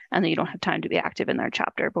and that you don't have time to be active in their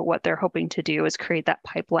chapter. But what they're hoping to do is create that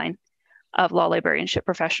pipeline of law librarianship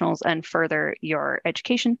professionals and further your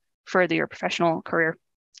education, further your professional career.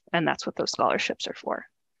 And that's what those scholarships are for.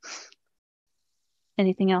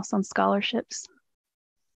 Anything else on scholarships?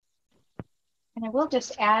 And I will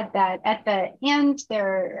just add that at the end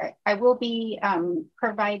there, I will be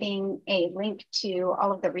providing a link to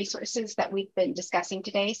all of the resources that we've been discussing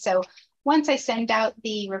today. So once I send out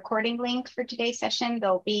the recording link for today's session,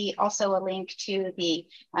 there'll be also a link to the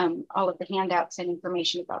all of the handouts and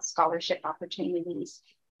information about scholarship opportunities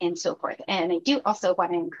and so forth. And I do also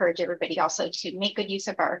want to encourage everybody also to make good use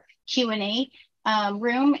of our Q&A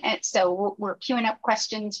room. And so we're queuing up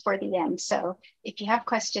questions for the end. So if you have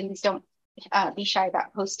questions, don't be shy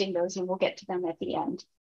about posting those and we'll get to them at the end.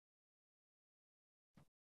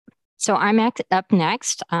 So I'm up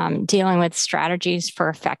next, dealing with strategies for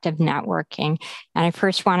effective networking. And I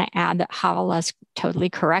first want to add that Havala is totally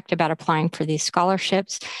correct about applying for these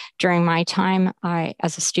scholarships. During my time,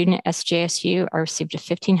 as a student at SJSU, I received a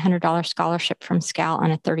 $1,500 scholarship from SCAL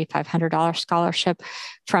and a $3,500 scholarship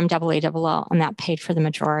from AALL, and that paid for the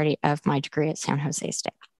majority of my degree at San Jose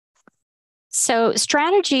State. So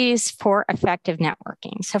strategies for effective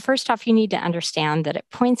networking. So first off, you need to understand that at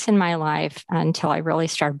points in my life, until I really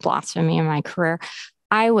started blossoming in my career,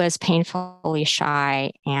 I was painfully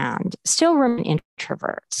shy and still remain an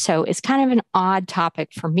introvert. So it's kind of an odd topic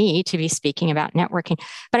for me to be speaking about networking,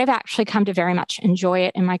 but I've actually come to very much enjoy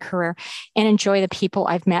it in my career and enjoy the people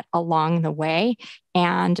I've met along the way.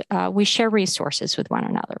 And we share resources with one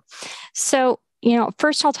another. So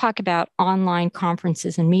first I'll talk about online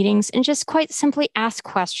conferences and meetings and just quite simply ask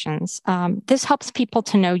questions. This helps people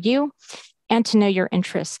to know you and to know your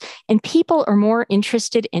interests. And people are more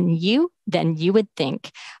interested in you than you would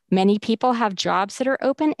think. Many people have jobs that are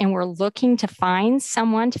open and we're looking to find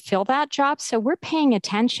someone to fill that job. So we're paying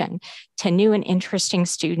attention to new and interesting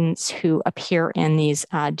students who appear in these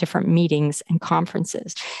different meetings and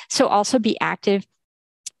conferences. So also be active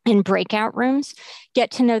in breakout rooms, get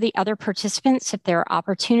to know the other participants if there are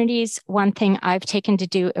opportunities. One thing I've taken to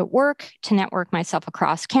do at work to network myself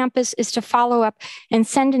across campus is to follow up and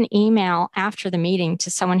send an email after the meeting to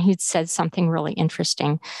someone who'd said something really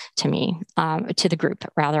interesting to me, to the group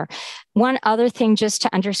rather. One other thing just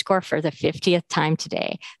to underscore for the 50th time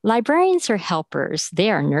today, librarians are helpers, they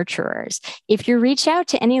are nurturers. If you reach out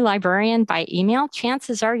to any librarian by email,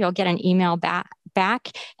 chances are you'll get an email back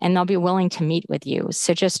and they'll be willing to meet with you.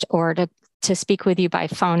 So or to speak with you by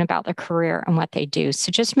phone about their career and what they do.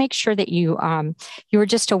 So just make sure that you are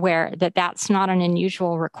just aware that that's not an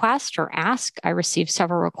unusual request or ask. I receive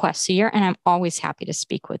several requests a year and I'm always happy to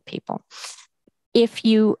speak with people. If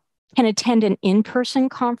you can attend an in-person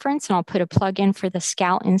conference, and I'll put a plug in for the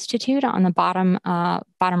SCAL Institute on the bottom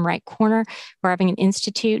right corner. We're having an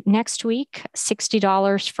institute next week,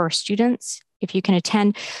 $60 for students, if you can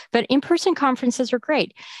attend, but in-person conferences are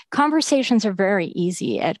great. Conversations are very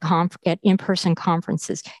easy at in-person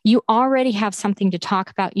conferences. You already have something to talk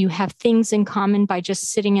about. You have things in common by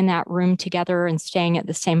just sitting in that room together and staying at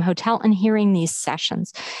the same hotel and hearing these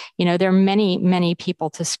sessions. You know, there are many, many people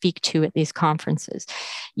to speak to at these conferences.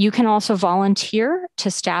 You can also volunteer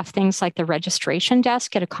to staff things like the registration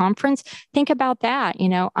desk at a conference. Think about that. You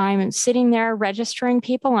know, I'm sitting there registering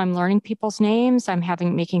people. I'm learning people's names. I'm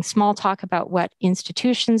making small talk about what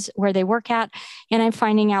institutions where they work at, and I'm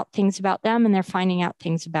finding out things about them, and they're finding out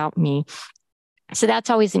things about me. So that's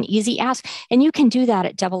always an easy ask. And you can do that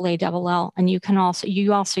at AALL, and you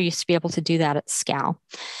also used to be able to do that at SCAL.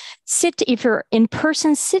 If you're in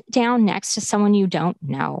person, sit down next to someone you don't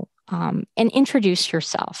know. And introduce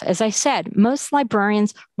yourself. As I said, most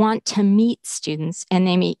librarians want to meet students, and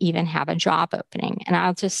they may even have a job opening. And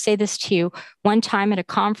I'll just say this to you. One time at a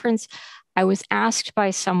conference, I was asked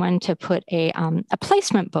by someone to put a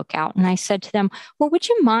placement book out. And I said to them, well, would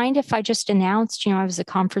you mind if I just announced, I was a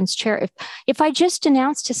conference chair, if I just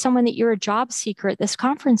announced to someone that you're a job seeker at this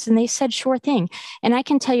conference? And they said, sure thing. And I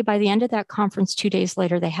can tell you by the end of that conference, 2 days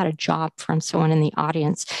later, they had a job from someone in the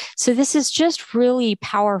audience. So this is just really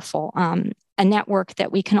powerful. A network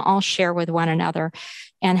that we can all share with one another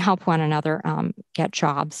and help one another get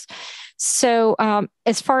jobs. So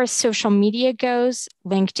as far as social media goes,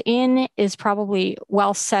 LinkedIn is probably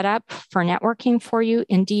well set up for networking for you.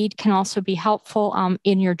 Indeed can also be helpful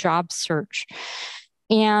in your job search.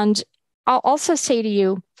 And I'll also say to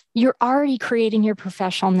you, you're already creating your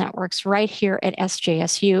professional networks right here at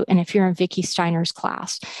SJSU. And if you're in Vicki Steiner's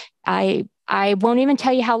class, I won't even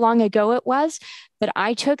tell you how long ago it was, but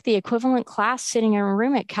I took the equivalent class sitting in a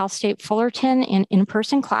room at Cal State Fullerton in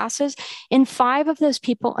in-person classes, and 5 of those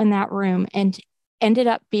people in that room ended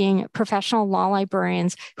up being professional law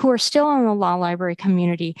librarians who are still in the law library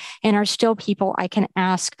community and are still people I can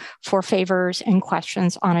ask for favors and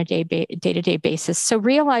questions on a day-to-day basis. So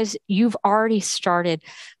realize you've already started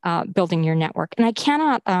building your network. And I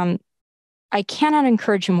cannot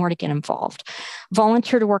encourage you more to get involved.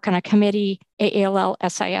 Volunteer to work on a committee, AALL,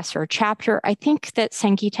 SIS, or a chapter. I think that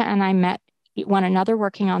Sangeeta and I met one another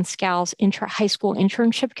working on SCAL's high school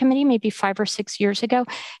internship committee maybe 5 or 6 years ago.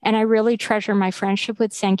 And I really treasure my friendship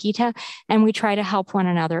with Sangeeta, and we try to help one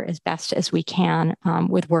another as best as we can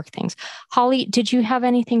with work things. Holly, did you have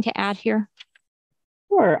anything to add here?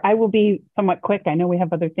 Sure, I will be somewhat quick. I know we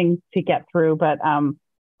have other things to get through, but of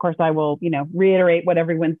course, I will, reiterate what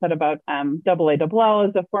everyone said about AALL.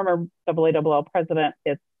 As a former AALL president,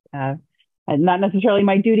 it's not necessarily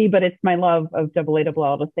my duty, but it's my love of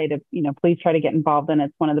AALL to say to, please try to get involved in it.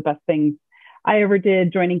 It's one of the best things I ever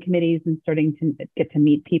did, joining committees and starting to get to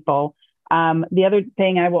meet people. The other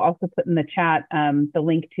thing I will also put in the chat, the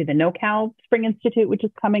link to the NoCal Spring Institute, which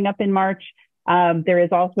is coming up in March. There is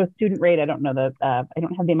also a student rate. I don't know I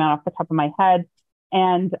don't have the amount off the top of my head.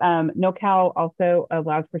 And NoCal also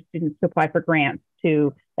allows for students to apply for grants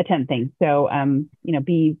to attend things. So,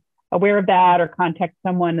 be aware of that or contact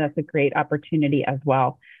someone. That's a great opportunity as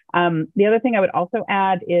well. The other thing I would also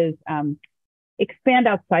add is expand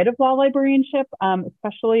outside of law librarianship,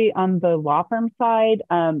 especially on the law firm side.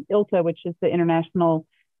 ILTA, which is the International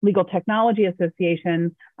Legal Technology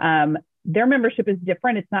Association, their membership is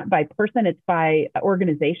different. It's not by person, it's by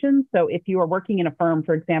organization. So if you are working in a firm,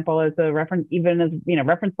 for example, as a reference, even as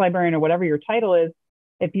reference librarian or whatever your title is,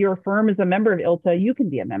 if your firm is a member of ILTA, you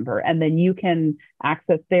can be a member, and then you can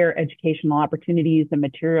access their educational opportunities and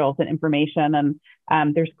materials and information.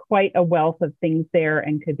 And there's quite a wealth of things there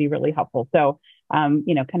and could be really helpful. So,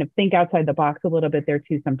 kind of think outside the box a little bit there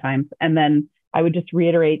too sometimes. And then I would just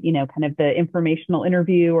reiterate, kind of the informational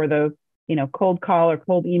interview or the cold call or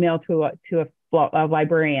cold email to a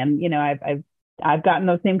librarian. I've gotten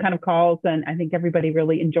those same kind of calls, and I think everybody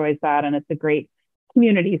really enjoys that, and it's a great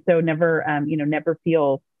community. So never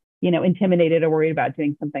feel intimidated or worried about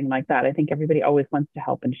doing something like that. I think everybody always wants to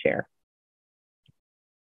help and share.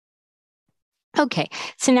 Okay,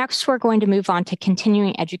 so next we're going to move on to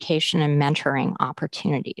continuing education and mentoring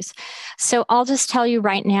opportunities. So I'll just tell you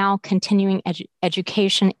right now, continuing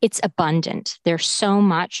education, it's abundant. There's so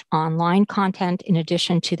much online content in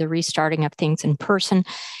addition to the restarting of things in person.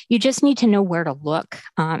 You just need to know where to look.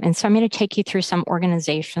 And so I'm going to take you through some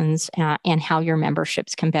organizations and how your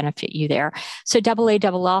memberships can benefit you there. So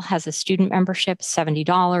AALL has a student membership,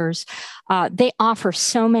 $70. They offer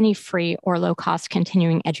so many free or low-cost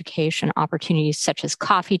continuing education opportunities such as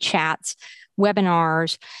coffee chats,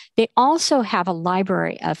 webinars. They also have a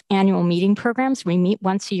library of annual meeting programs. We meet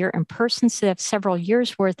once a year in person, so they have several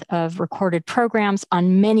years worth of recorded programs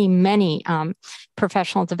on many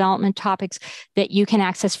professional development topics that you can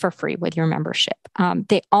access for free with your membership.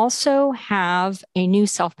 They also have a new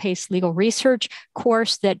self-paced legal research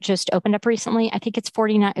course that just opened up recently. I think it's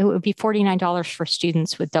 $49. It would be $49 for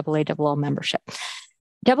students with AALL membership.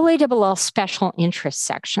 AALL special interest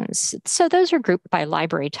sections. So those are grouped by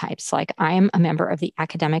library types. Like I am a member of the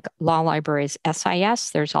Academic Law Libraries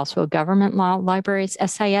SIS. There's also a Government Law Libraries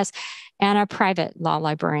SIS and a Private Law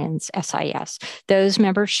Librarians SIS. Those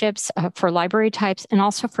memberships for library types and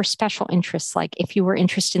also for special interests, like if you were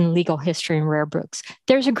interested in legal history and rare books,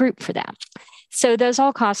 there's a group for that. So those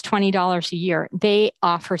all cost $20 a year. They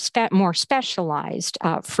offer more specialized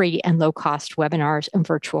free and low-cost webinars and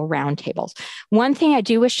virtual roundtables. One thing I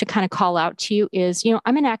do wish to kind of call out to you is,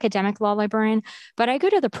 I'm an academic law librarian, but I go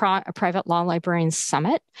to the Private Law Librarians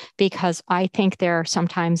Summit because I think they're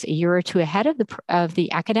sometimes a year or two ahead of the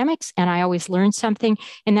academics, and I always learn something,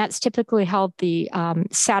 and that's typically held the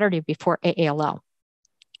Saturday before AALL.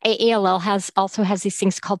 AALL also has these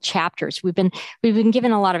things called chapters. We've been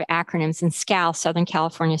given a lot of acronyms in SCAL, Southern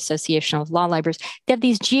California Association of Law Libraries. They have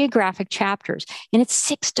these geographic chapters, and it's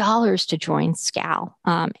 $6 to join SCAL.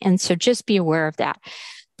 And so just be aware of that.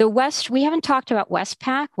 We haven't talked about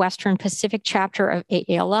Westpac, Western Pacific chapter of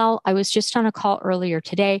AALL. I was just on a call earlier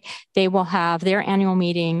today. They will have their annual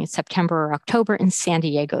meeting in September or October in San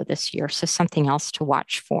Diego this year. So something else to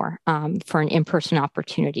watch for an in-person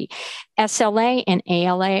opportunity. SLA and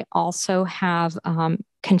ALA also have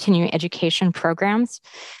continuing education programs.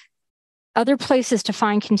 Other places to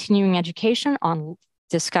find continuing education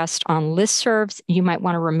discussed on listservs. You might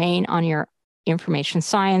want to remain on your information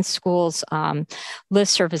science schools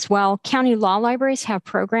listserv as well. County law libraries have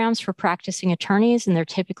programs for practicing attorneys, and they're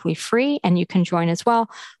typically free, and you can join as well.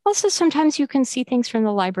 Also, sometimes you can see things from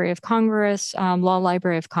the Library of Congress, Law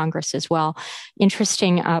Library of Congress as well.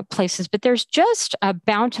 Interesting places, but there's just a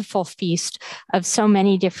bountiful feast of so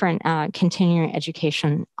many different continuing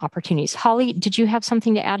education opportunities. Holly, did you have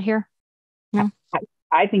something to add here? No?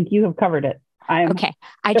 I think you have covered it. Okay,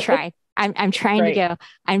 I tried. I'm trying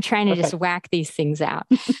to just whack these things out.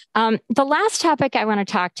 The last topic I want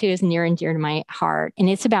to talk to is near and dear to my heart, and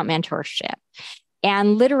it's about mentorship.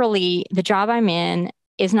 And literally, the job I'm in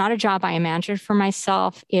is not a job I imagined for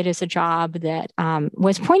myself. It is a job that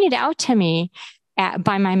was pointed out to me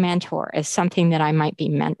by my mentor as something that I might be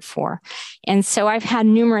meant for. And so I've had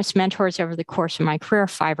numerous mentors over the course of my career,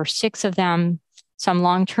 5 or 6 of them, some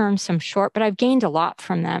long-term, some short, but I've gained a lot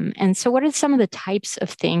from them. And so what are some of the types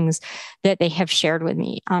of things that they have shared with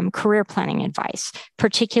me? Career planning advice,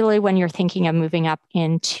 particularly when you're thinking of moving up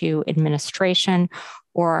into administration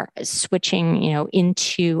or switching,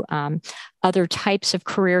 into other types of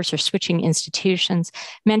careers or switching institutions.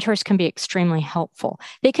 Mentors can be extremely helpful.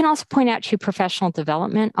 They can also point out to you professional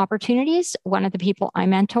development opportunities. One of the people I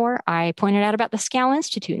mentor, I pointed out about the SCAL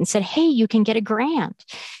Institute and said, hey, you can get a grant.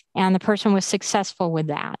 And the person was successful with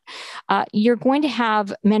that. You're going to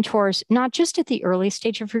have mentors, not just at the early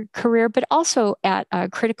stage of your career, but also at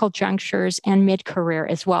critical junctures and mid-career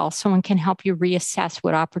as well. Someone can help you reassess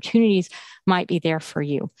what opportunities might be there for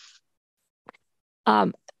you.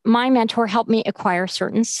 My mentor helped me acquire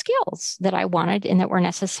certain skills that I wanted and that were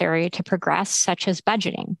necessary to progress, such as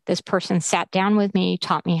budgeting. This person sat down with me,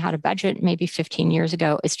 taught me how to budget maybe 15 years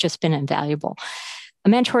ago. It's just been invaluable.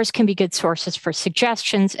 Mentors can be good sources for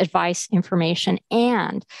suggestions, advice, information.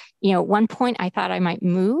 And, at one point I thought I might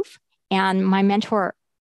move, and my mentor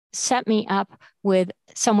set me up with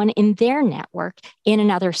someone in their network in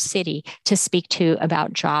another city to speak to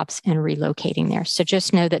about jobs and relocating there. So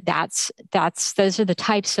just know that those are the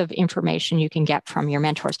types of information you can get from your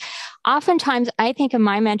mentors. Oftentimes, I think of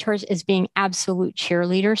my mentors as being absolute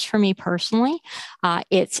cheerleaders for me personally.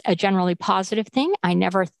 It's a generally positive thing. I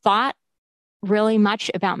never thought really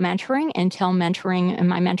much about mentoring until mentoring and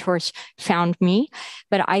my mentors found me.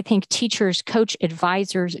 But I think teachers, coach,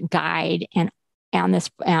 advisors, guide, and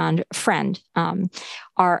friend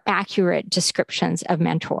are accurate descriptions of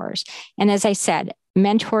mentors. And as I said,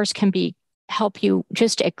 mentors can help you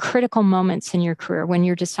just at critical moments in your career when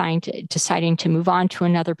you're deciding to move on to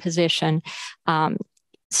another position,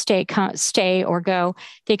 stay or go.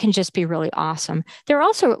 They can just be really awesome. There are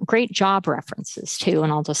also great job references too,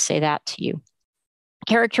 and I'll just say that to you.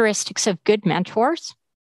 Characteristics of good mentors.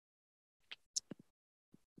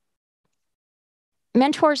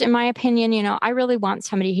 Mentors, in my opinion, I really want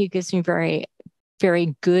somebody who gives me very,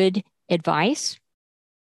 very good advice,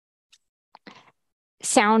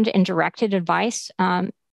 sound and directed advice.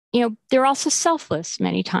 they're also selfless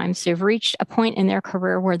many times. They've reached a point in their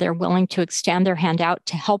career where they're willing to extend their hand out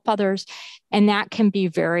to help others. And that can be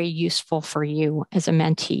very useful for you as a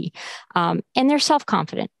mentee. And they're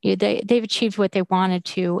self-confident. They've achieved what they wanted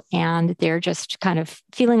to, and they're just kind of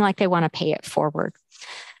feeling like they want to pay it forward.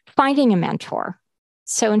 Finding a mentor.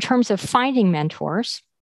 So in terms of finding mentors,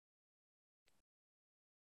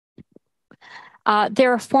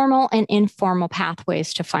 there are formal and informal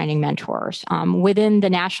pathways to finding mentors. Within the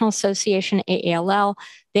National Association, AALL,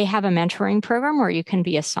 they have a mentoring program where you can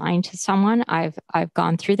be assigned to someone. I've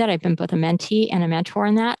gone through that. I've been both a mentee and a mentor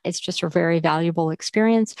in that. It's just a very valuable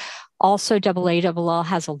experience. Also, AALL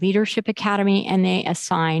has a leadership academy, and they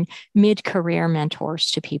assign mid-career mentors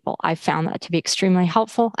to people. I found that to be extremely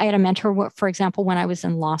helpful. I had a mentor, for example, when I was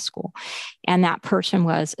in law school, and that person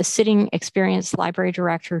was a sitting experienced library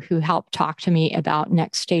director who helped talk to me about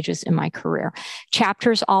next stages in my career.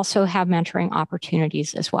 Chapters also have mentoring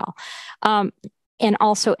opportunities as well. And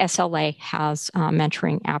also SLA has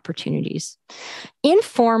mentoring opportunities.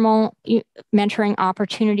 Informal mentoring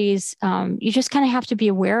opportunities, you just kind of have to be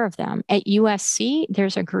aware of them. At USC,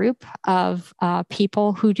 there's a group of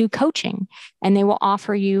people who do coaching, and they will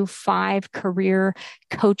offer you 5 career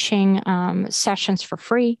coaching sessions for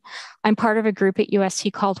free. I'm part of a group at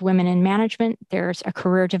USC called Women in Management. There's a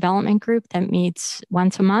career development group that meets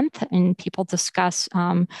once a month, and people discuss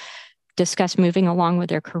moving along with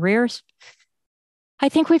their careers. I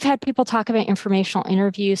think we've had people talk about informational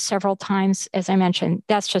interviews several times. As I mentioned,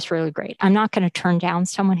 that's just really great. I'm not going to turn down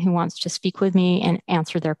someone who wants to speak with me and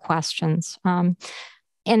answer their questions.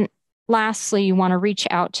 And lastly, you want to reach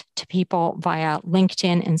out to people via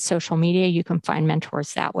LinkedIn and social media. You can find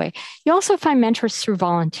mentors that way. You also find mentors through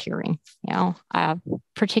volunteering.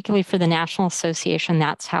 Particularly for the National Association,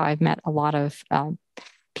 that's how I've met a lot of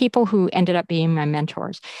people who ended up being my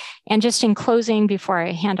mentors. And just in closing, before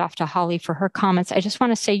I hand off to Holly for her comments, I just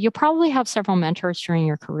want to say you'll probably have several mentors during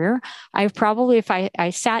your career. I've probably, if I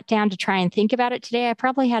sat down to try and think about it today, I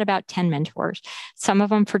probably had about 10 mentors, some of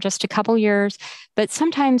them for just a couple years. But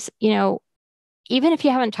sometimes, even if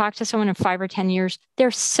you haven't talked to someone in 5 or 10 years,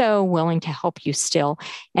 they're so willing to help you still.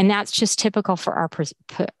 And that's just typical for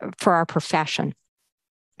our profession.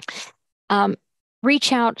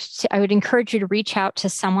 I would encourage you to reach out to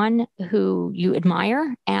someone who you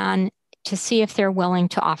admire and to see if they're willing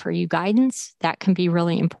to offer you guidance. That can be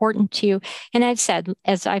really important to you. And as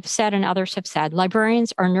I've said and others have said,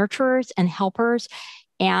 librarians are nurturers and helpers,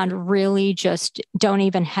 and really just don't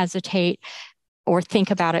even hesitate or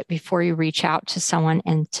think about it before you reach out to someone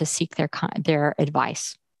and to seek their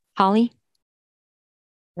advice. Holly?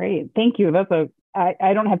 Great, thank you.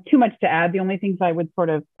 I don't have too much to add. The only things I would sort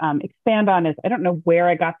of expand on is, I don't know where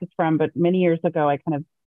I got this from, but many years ago, I kind of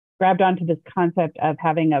grabbed onto this concept of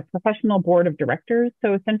having a professional board of directors.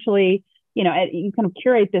 So essentially, you kind of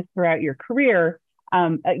curate this throughout your career,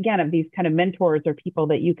 again, of these kind of mentors or people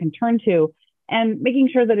that you can turn to, and making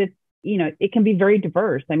sure that it's, it can be very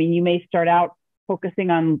diverse. I mean, you may start out focusing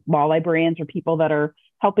on law librarians or people that are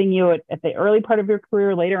helping you at the early part of your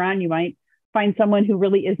career. Later on, you might find someone who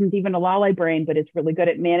really isn't even a law librarian, but is really good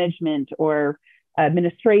at management or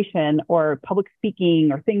administration or public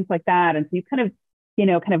speaking or things like that. And so you kind of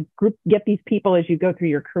get these people as you go through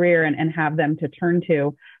your career and have them to turn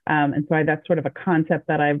to. And so that's sort of a concept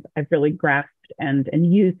that I've really grasped and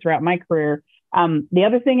used throughout my career. The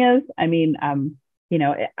other thing is, I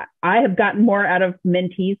have gotten more out of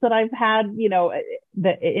mentees that I've had,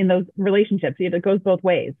 in those relationships. It goes both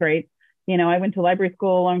ways, right? I went to library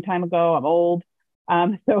school a long time ago. I'm old.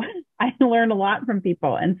 So I learn a lot from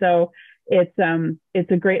people. And so it's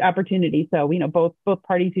a great opportunity. So, both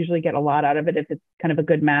parties usually get a lot out of it if it's kind of a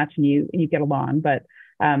good match and you get along. But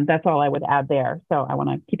that's all I would add there. So I want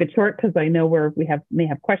to keep it short because I know we may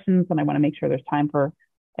have questions, and I want to make sure there's time for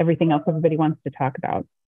everything else everybody wants to talk about.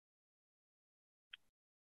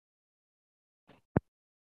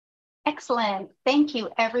 Excellent. Thank you,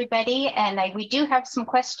 everybody. And we do have some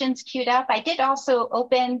questions queued up. I did also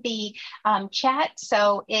open the chat.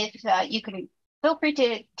 So if you can feel free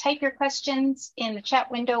to type your questions in the chat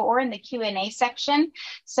window or in the Q&A section.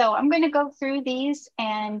 So I'm going to go through these,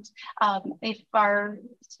 and if our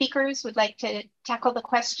speakers would like to tackle the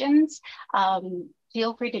questions,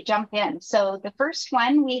 feel free to jump in. So the first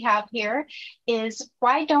one we have here is,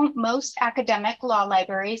 why don't most academic law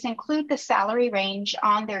libraries include the salary range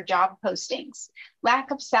on their job postings? Lack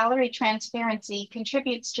of salary transparency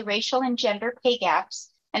contributes to racial and gender pay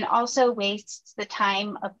gaps and also wastes the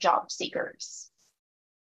time of job seekers.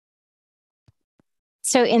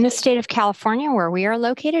 So in the state of California, where we are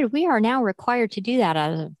located, we are now required to do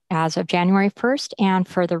that as of January 1st. And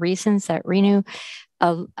for the reasons that Renu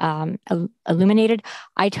illuminated.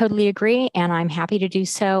 I totally agree, and I'm happy to do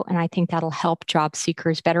so. And I think that'll help job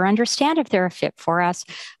seekers better understand if they're a fit for us.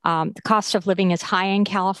 The cost of living is high in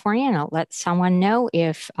California, and I'll let someone know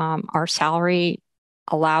if our salary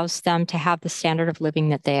allows them to have the standard of living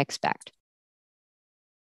that they expect.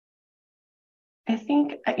 I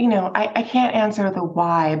think, I can't answer the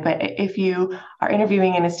why, but if you are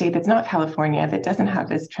interviewing in a state that's not California, that doesn't have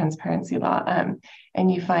this transparency law,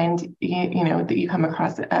 and you find, that you come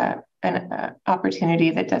across an opportunity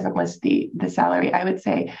that doesn't list the salary, I would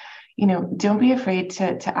say, don't be afraid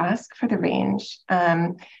to ask for the range,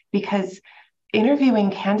 because interviewing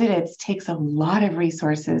candidates takes a lot of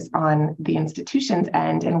resources on the institution's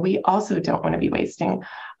end, and we also don't want to be wasting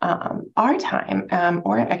our time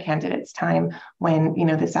or a candidate's time when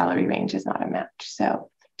the salary range is not a match. So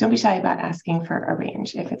don't be shy about asking for a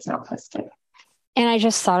range if it's not listed. And I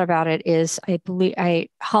just thought about it is, I believe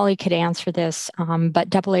Holly could answer this, but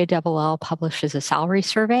AALL publishes a salary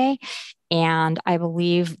survey. And I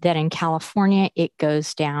believe that in California, it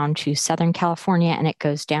goes down to Southern California, and it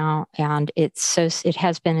goes down, and it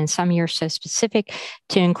has been in some years so specific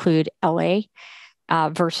to include LA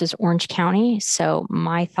versus Orange County. So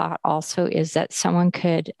my thought also is that someone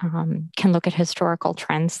can look at historical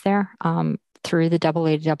trends there through the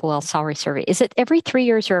AALL salary survey. Is it every 3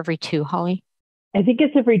 years or every 2, Holly? I think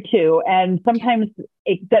it's every 2, and sometimes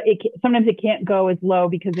it can't go as low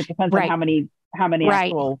because it depends on how many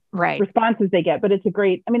actual responses they get. But it's a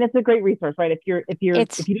great resource, right? If you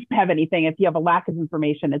don't have anything, if you have a lack of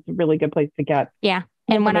information, it's a really good place to get. Yeah.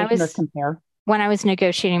 And when I was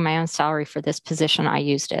negotiating my own salary for this position, I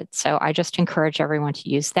used it. So I just encourage everyone to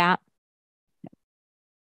use that.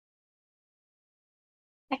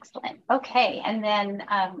 Excellent. Okay. And then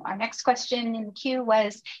our next question in the queue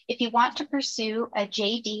was, if you want to pursue a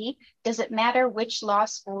JD, does it matter which law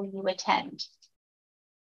school you attend?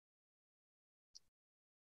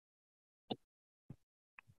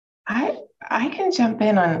 I can jump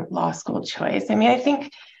in on law school choice. I mean, I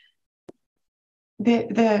think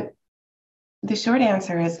the short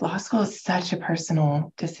answer is law school is such a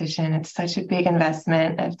personal decision. It's such a big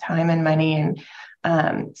investment of time and money,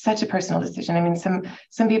 and such a personal decision. I mean,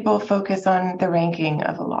 some people focus on the ranking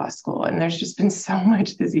of a law school, and there's just been so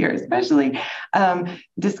much this year, especially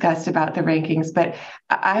discussed about the rankings. But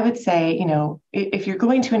I would say, if you're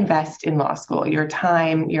going to invest in law school, your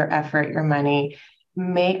time, your effort, your money,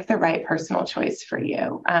 make the right personal choice for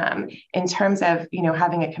you. In terms of,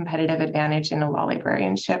 having a competitive advantage in a law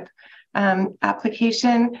librarianship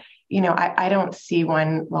application, I don't see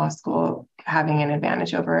one law school having an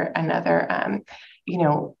advantage over another.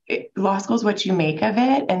 Law school is what you make of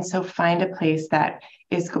it. And so find a place that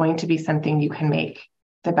is going to be something you can make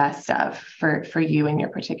the best of for you in your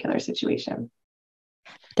particular situation.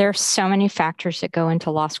 There are so many factors that go into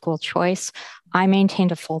law school choice. I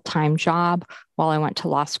maintained a full-time job while I went to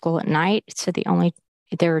law school at night. So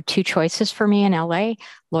there were 2 choices for me in LA,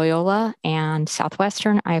 Loyola and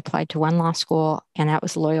Southwestern. I applied to one law school, and that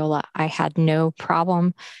was Loyola. I had no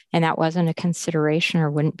problem, and that wasn't a consideration or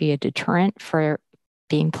wouldn't be a deterrent for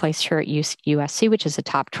being placed here at USC, which is a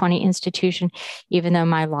top 20 institution, even though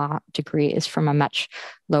my law degree is from a much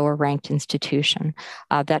lower ranked institution.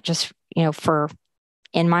 That just,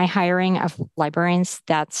 in my hiring of librarians,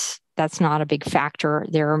 that's not a big factor.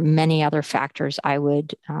 There are many other factors I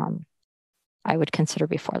would consider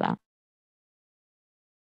before that.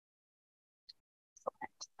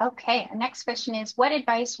 Okay, our next question is, what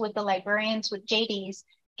advice would the librarians with JDs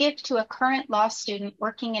give to a current law student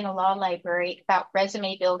working in a law library about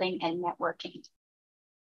resume building and networking?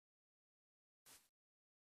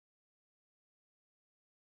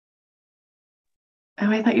 Oh,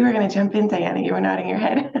 I thought you were going to jump in, Diana. You were nodding your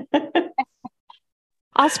head.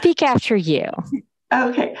 I'll speak after you.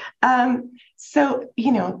 Okay. So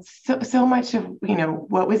much of,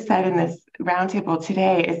 what was said in this roundtable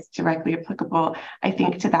today is directly applicable, I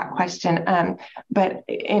think, to that question. But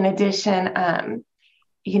in addition,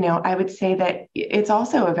 I would say that it's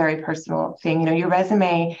also a very personal thing. Your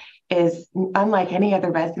resume is unlike any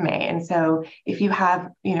other resume. And so if you have,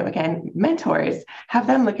 again, mentors, have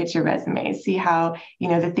them look at your resume, see how,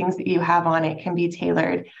 the things that you have on it can be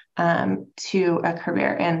tailored to a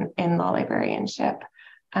career in law librarianship.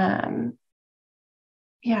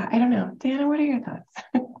 Yeah, I don't know. Diana, what are your thoughts?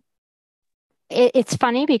 It's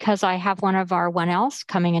funny because I have one of our 1Ls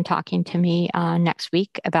coming and talking to me next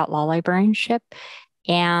week about law librarianship.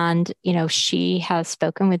 And, she has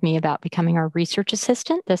spoken with me about becoming a research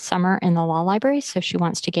assistant this summer in the law library. So she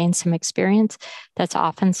wants to gain some experience. That's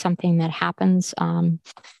often something that happens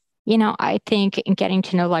I think in getting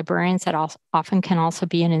to know librarians, that often can also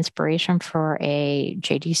be an inspiration for a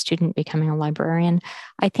JD student becoming a librarian.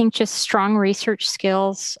 I think just strong research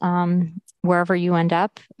skills wherever you end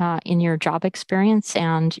up in your job experience.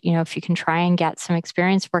 And, if you can try and get some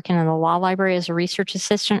experience working in the law library as a research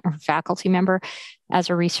assistant or faculty member as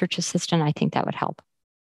a research assistant, I think that would help.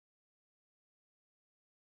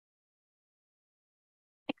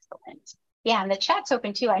 Excellent. Yeah, and the chat's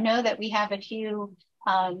open too. I know that we have a few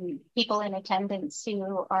people in attendance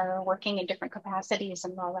who are working in different capacities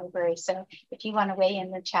in law library. So if you want to weigh in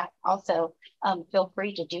the chat also, feel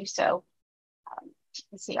free to do so.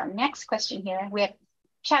 Let's see, our next question here. We have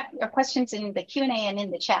chat or questions in the Q&A and in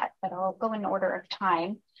the chat, but I'll go in order of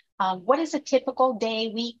time. What is a typical day,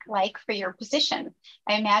 week like for your position?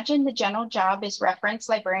 I imagine the general job is reference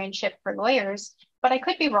librarianship for lawyers, but I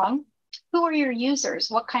could be wrong. Who are your users?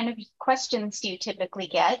 What kind of questions do you typically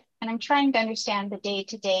get? And I'm trying to understand the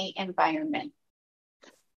day-to-day environment.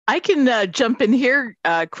 I can jump in here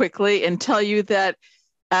quickly and tell you that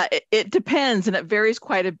it depends and it varies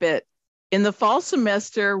quite a bit. In the fall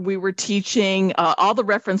semester, we were teaching, all the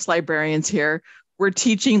reference librarians here, were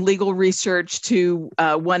teaching legal research to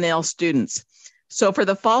 1L students. So for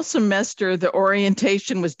the fall semester, the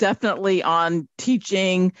orientation was definitely on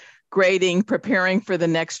teaching, grading, preparing for the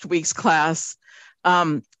next week's class.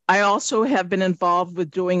 I also have been involved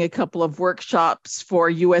with doing a couple of workshops for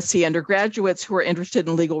USC undergraduates who are interested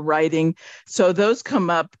in legal writing. So those come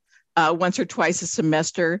up once or twice a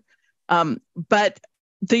semester. But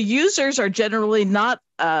the users are generally not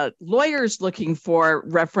lawyers looking for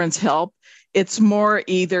reference help. It's more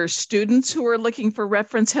either students who are looking for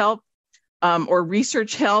reference help or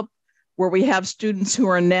research help, where we have students who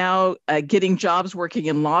are now getting jobs working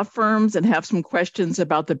in law firms and have some questions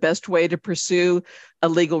about the best way to pursue a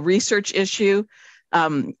legal research issue.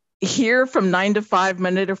 Here from 9 to 5,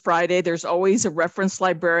 Monday to Friday, there's always a reference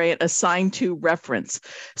librarian assigned to reference.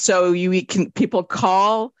 So people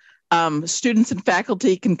call, students and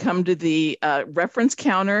faculty can come to the reference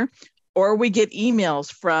counter, or we get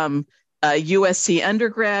emails from USC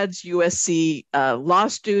undergrads, USC law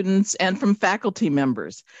students, and from faculty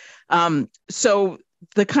members. So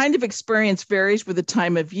the kind of experience varies with the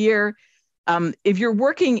time of year. If you're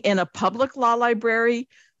working in a public law library,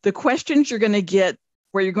 the questions you're going to get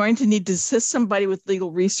where you're going to need to assist somebody with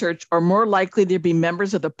legal research are more likely to be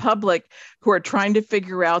members of the public who are trying to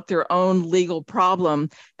figure out their own legal problem,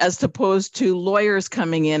 as opposed to lawyers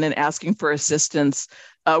coming in and asking for assistance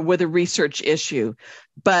with a research issue.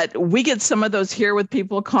 But we get some of those here with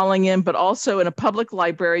people calling in, but also in a public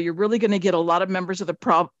library, you're really going to get a lot of members of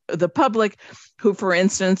the public who, for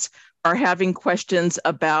instance, are having questions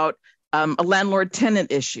about a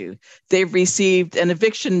landlord-tenant issue. They've received an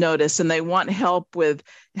eviction notice and they want help with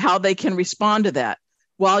how they can respond to that.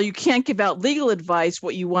 While you can't give out legal advice,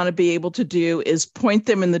 what you want to be able to do is point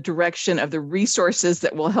them in the direction of the resources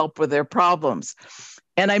that will help with their problems.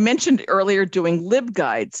 And I mentioned earlier doing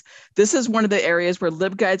LibGuides. This is one of the areas where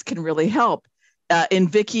LibGuides can really help. In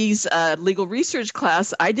Vicki's legal research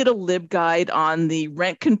class, I did a LibGuide on the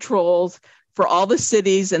rent controls for all the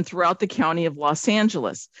cities and throughout the county of Los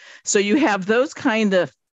Angeles. So you have those kind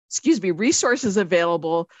of, resources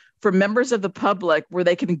available for members of the public where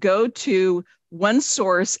they can go to one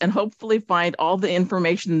source and hopefully find all the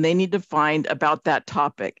information they need to find about that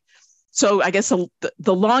topic. So I guess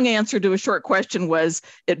the long answer to a short question was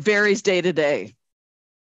it varies day to day.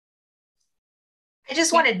 I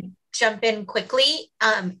just want to jump in quickly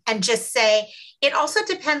and just say it also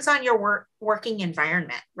depends on your working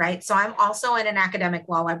environment, right? So I'm also in an academic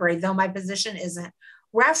law library, though my position isn't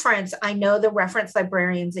reference. I know the reference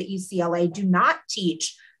librarians at UCLA do not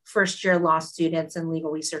teach first-year law students in legal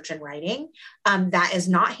research and writing. That is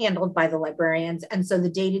not handled by the librarians. And so the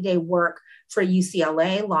day-to-day work for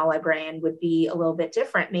UCLA law librarian would be a little bit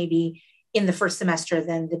different, maybe in the first semester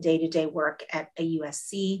than the day-to-day work at a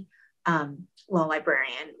USC law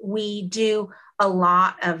librarian. We do a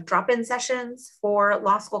lot of drop-in sessions for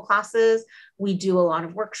law school classes. We do a lot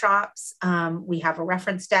of workshops. We have a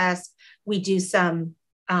reference desk. We do some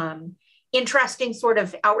interesting sort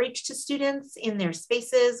of outreach to students in their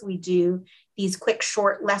spaces. We do these quick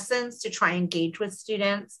short lessons to try and engage with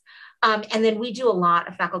students. And then we do a lot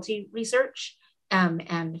of faculty research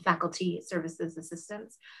and faculty services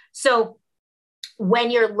assistance. So when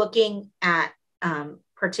you're looking at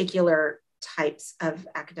particular types of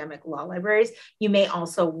academic law libraries, you may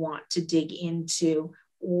also want to dig into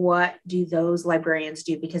what do those librarians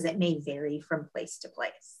do, because it may vary from place to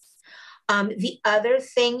place. The other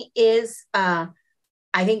thing is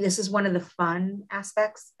I think this is one of the fun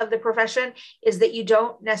aspects of the profession, is that you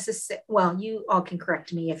don't necessarily, well, you all can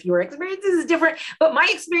correct me if your experience is different, but my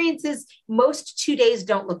experience is most 2 days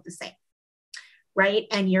don't look the same, right?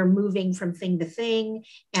 And you're moving from thing to thing,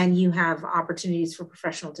 and you have opportunities for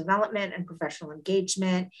professional development and professional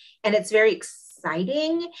engagement, and it's very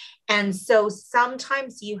exciting. And so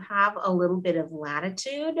sometimes you have a little bit of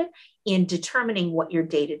latitude in determining what your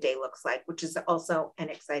day-to-day looks like, which is also an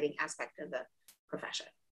exciting aspect of the profession.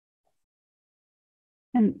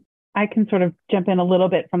 And I can sort of jump in a little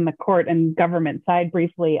bit from the court and government side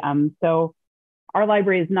briefly. So our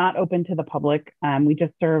library is not open to the public. We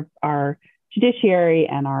just serve our judiciary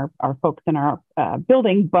and our folks in our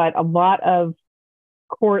building, but a lot of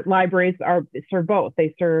court libraries serve both.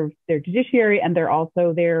 They serve their judiciary and they're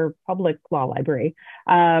also their public law library.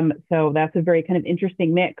 So that's a very kind of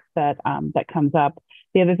interesting mix that comes up.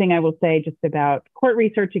 The other thing I will say just about court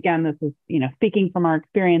research, again, this is, speaking from our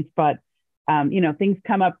experience, but, things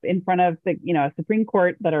come up in front of the, a Supreme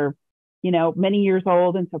Court that are, many years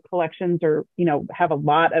old. And so collections are, have a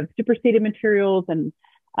lot of superseded materials, and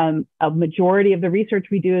a majority of the research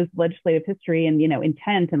we do is legislative history and,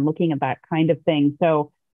 intent and looking at that kind of thing.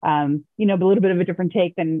 So, a little bit of a different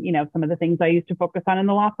take than, some of the things I used to focus on in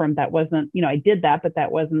the law firm. That wasn't, I did that, but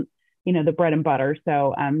that wasn't, the bread and butter.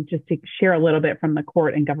 So just to share a little bit from the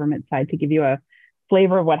court and government side to give you a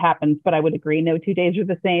flavor of what happens, but I would agree, no 2 days are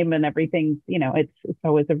the same, and everything's, it's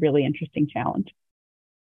always a really interesting challenge.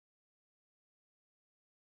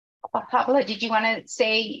 Pablo, did you want to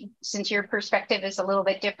say, since your perspective is a little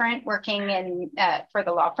bit different working in for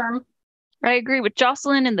the law firm? I agree with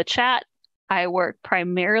Jocelyn in the chat. I work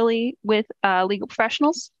primarily with legal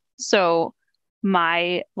professionals. So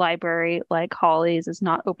my library, like Holly's, is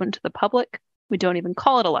not open to the public. We don't even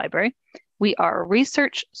call it a library. We are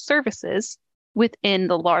research services within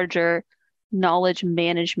the larger knowledge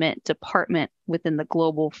management department within the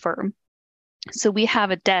global firm. So we have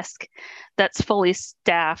a desk that's fully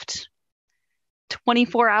staffed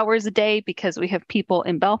 24 hours a day because we have people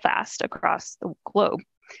in Belfast across the globe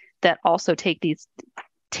that also take these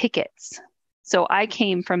tickets. So I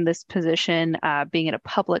came from this position, being in a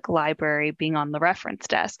public library, being on the reference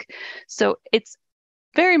desk. So it's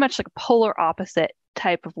very much like a polar opposite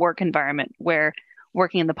type of work environment, where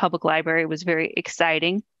working in the public library was very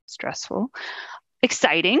exciting, stressful,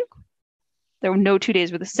 exciting. There were no 2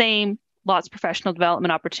 days were the same, lots of professional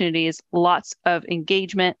development opportunities, lots of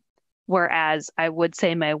engagement. Whereas I would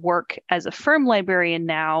say my work as a firm librarian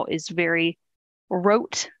now is very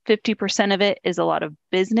rote. 50% of it is a lot of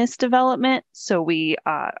business development. So we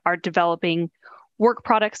are developing work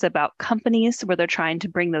products about companies where they're trying to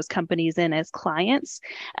bring those companies in as clients.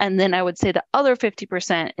 And then I would say the other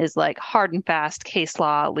 50% is like hard and fast case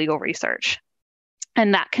law, legal research.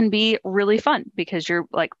 And that can be really fun because you're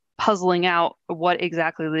like puzzling out what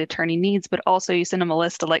exactly the attorney needs, but also you send them a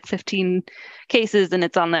list of like 15 cases and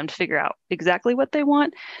it's on them to figure out exactly what they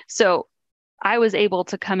want. So I was able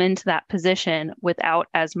to come into that position without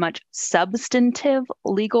as much substantive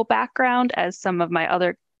legal background as some of my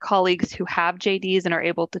other colleagues who have JDs and are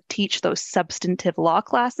able to teach those substantive law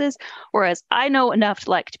classes, whereas I know enough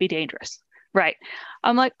to be dangerous, right?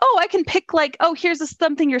 I'm like, oh, I can pick here's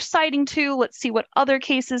something you're citing to. Let's see what other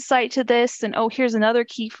cases cite to this. And here's another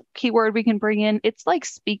keyword we can bring in. It's like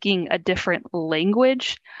speaking a different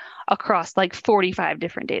language across 45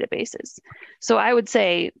 different databases. So I would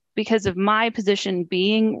say, because of my position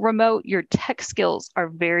being remote, your tech skills are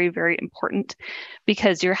very, very important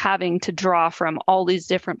because you're having to draw from all these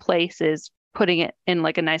different places, putting it in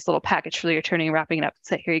a nice little package for your attorney and wrapping it up and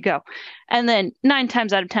say, here you go. And then 9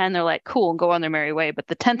 times out of 10, they're like, cool, and go on their merry way. But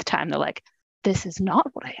the 10th time, they're like, this is not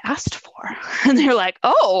what I asked for. And they're like,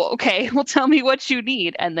 oh, okay, well, tell me what you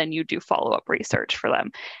need. And then you do follow-up research for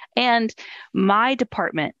them. And my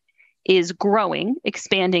department is growing,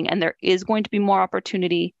 expanding, and there is going to be more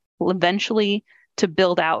opportunity eventually to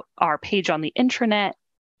build out our page on the intranet,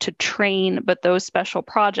 to train, but those special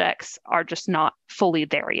projects are just not fully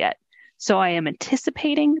there yet. So I am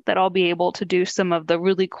anticipating that I'll be able to do some of the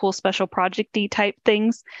really cool special project-y type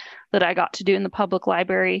things that I got to do in the public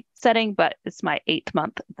library setting, but it's my 8th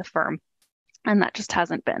month at the firm, and that just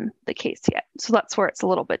hasn't been the case yet. So that's where it's a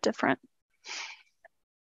little bit different.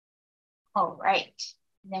 All right.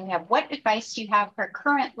 Then we have, what advice do you have for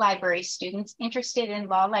current library students interested in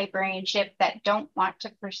law librarianship that don't want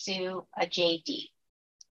to pursue a JD?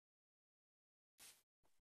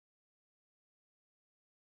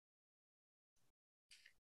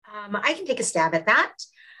 I can take a stab at that.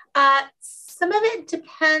 Some of it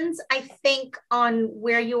depends, I think, on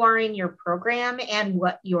where you are in your program and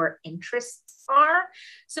what your interests are.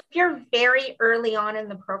 So if you're very early on in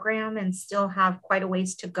the program and still have quite a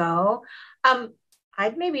ways to go,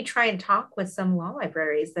 I'd maybe try and talk with some law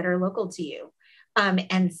libraries that are local to you.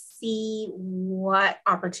 And see what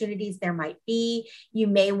opportunities there might be. You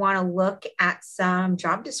may want to look at some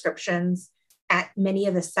job descriptions at many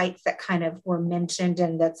of the sites that kind of were mentioned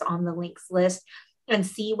and that's on the links list, and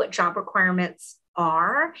see what job requirements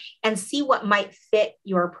are and see what might fit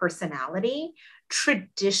your personality.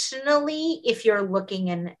 Traditionally, if you're looking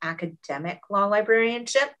in academic law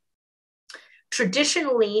librarianship,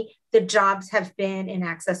 traditionally, the jobs have been in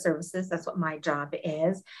access services. That's what my job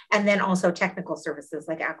is. And then also technical services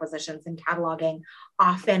like acquisitions and cataloging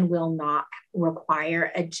often will not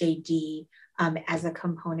require a JD as a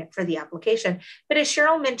component for the application. But as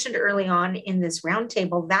Cheryl mentioned early on in this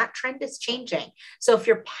roundtable, that trend is changing. So if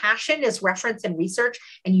your passion is reference and research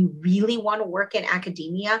and you really want to work in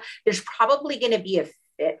academia, there's probably going to be a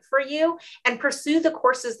fit for you, and pursue the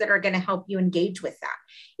courses that are going to help you engage with that.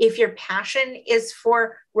 If your passion is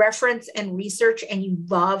for reference and research and you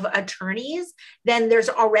love attorneys, then there's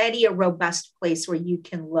already a robust place where you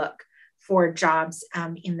can look for jobs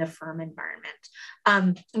in the firm environment.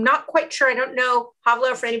 I'm not quite sure. I don't know,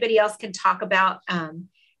 Pavlo, if anybody else can talk about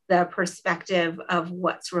the perspective of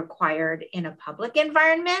what's required in a public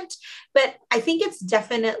environment, but I think it's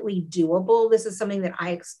definitely doable. This is something that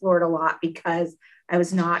I explored a lot because I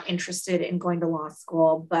was not interested in going to law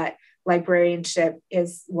school, but librarianship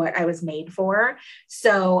is what I was made for.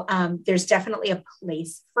 So there's definitely a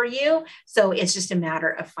place for you. So it's just a matter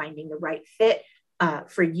of finding the right fit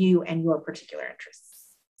for you and your particular interests.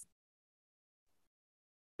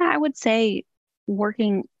 I would say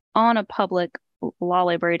working on a public law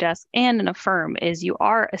library desk and in a firm is you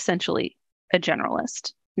are essentially a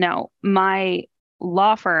generalist. Now, my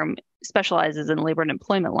law firm specializes in labor and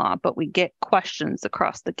employment law, but we get questions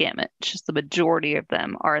across the gamut. It's just the majority of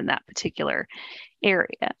them are in that particular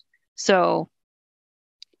area. So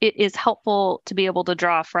it is helpful to be able to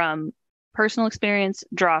draw from personal experience,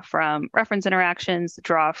 draw from reference interactions,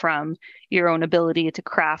 draw from your own ability to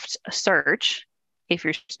craft a search if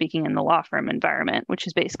you're speaking in the law firm environment, which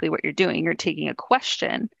is basically what you're doing. You're taking a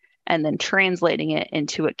question and then translating it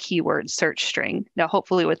into a keyword search string. Now,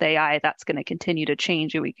 hopefully with AI, that's going to continue to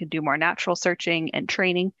change and we can do more natural searching and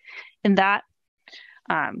training in that.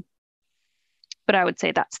 But I would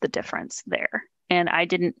say that's the difference there. And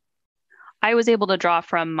I was able to draw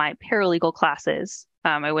from my paralegal classes.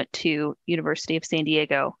 I went to University of San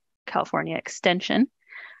Diego, California Extension.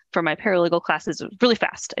 For my paralegal classes, it was really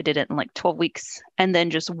fast. I did it in like 12 weeks. And then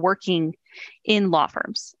just working in law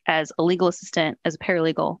firms as a legal assistant, as a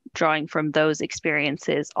paralegal, drawing from those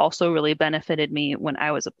experiences also really benefited me when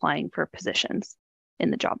I was applying for positions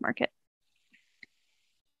in the job market.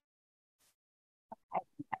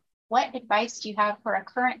 What advice do you have for a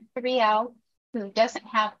current 3L who doesn't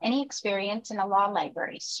have any experience in a law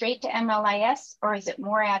library? Straight to MLIS, or is it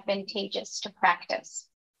more advantageous to practice?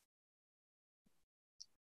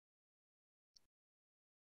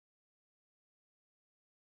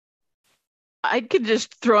 I could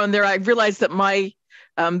just throw in there, I realized that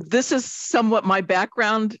this is somewhat my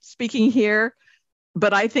background speaking here,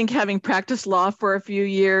 but I think having practiced law for a few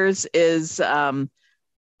years is a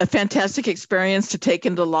fantastic experience to take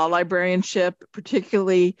into law librarianship,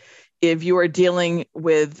 particularly if you are dealing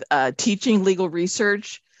with teaching legal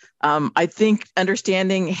research. I think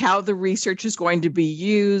understanding how the research is going to be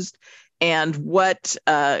used and what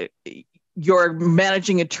your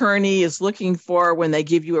managing attorney is looking for when they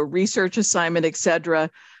give you a research assignment, et cetera,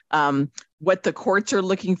 what the courts are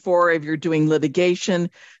looking for if you're doing litigation.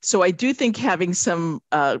 So I do think having some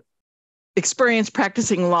experience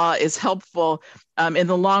practicing law is helpful in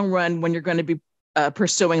the long run when you're going to be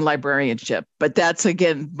pursuing librarianship. But that's,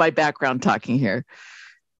 again, my background talking here.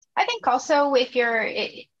 I think also if you're,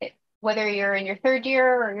 whether you're in your third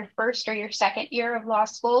year or your first or your second year of law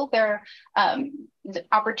school, the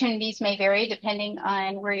opportunities may vary depending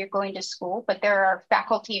on where you're going to school, but there are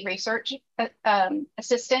faculty research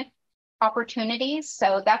assistant opportunities.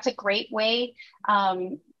 So that's a great way.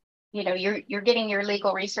 You're getting your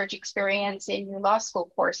legal research experience in your law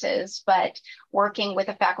school courses, but working with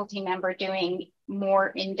a faculty member doing more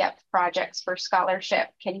in-depth projects for scholarship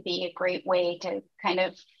can be a great way to kind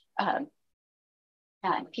of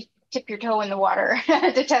tip your toe in the water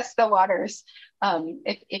to test the waters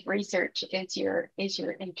if research is your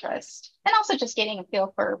interest. And also just getting a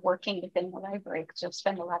feel for working within the library, because you'll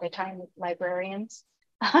spend a lot of time with librarians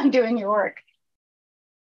doing your work.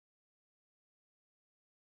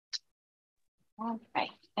 All right,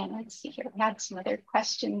 And let's see here, we had some other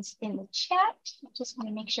questions in the chat. I just want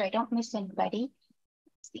to make sure I don't miss anybody.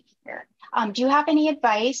 Let's see here. Do you have any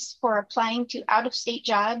advice for applying to out-of-state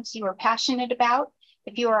jobs you are passionate about?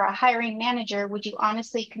 If you are a hiring manager, would you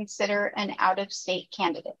honestly consider an out-of-state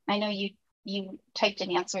candidate? I know you typed an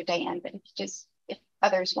answer, Diane, but if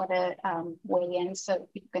others want to weigh in so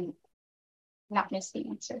you can not miss the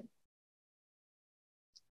answer.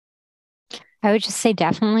 I would just say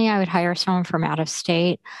definitely I would hire someone from out of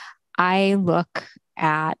state. I look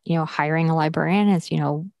at, hiring a librarian as,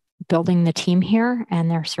 building the team here. And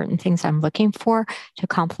there are certain things I'm looking for to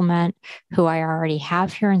complement who I already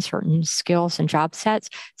have here and certain skills and job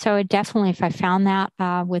sets. So I would definitely, if I found that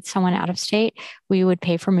with someone out of state, we would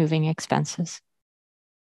pay for moving expenses.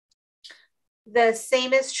 The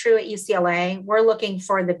same is true at UCLA. We're looking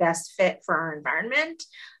for the best fit for our environment,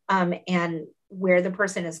 and where the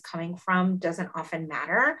person is coming from doesn't often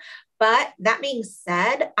matter. But that being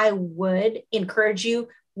said, I would encourage you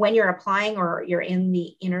when you're applying or you're in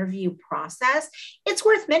the interview process, it's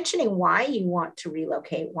worth mentioning why you want to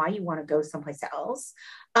relocate, why you want to go someplace else.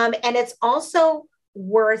 And it's also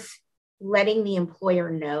worth letting the employer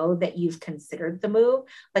know that you've considered the move.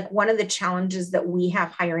 Like one of the challenges that we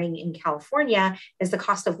have hiring in California is the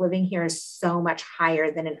cost of living here is so much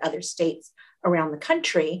higher than in other states around the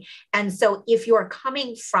country. And so if you're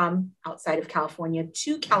coming from outside of California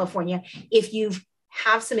to California, if you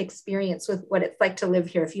have some experience with what it's like to live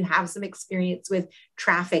here, if you have some experience with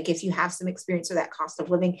traffic, if you have some experience with that cost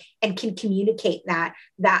of living and can communicate that,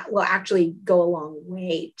 that will actually go a long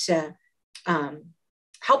way to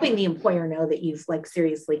helping the employer know that you've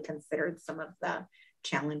seriously considered some of the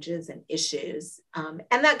challenges and issues. And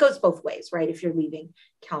that goes both ways, right? If you're leaving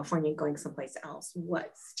California and going someplace else,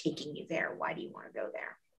 what's taking you there? Why do you want to go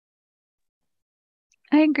there?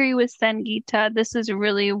 I agree with Sangeeta. This is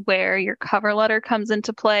really where your cover letter comes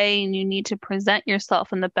into play, and you need to present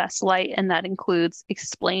yourself in the best light. And that includes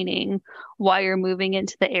explaining why you're moving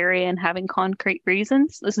into the area and having concrete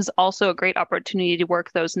reasons. This is also a great opportunity to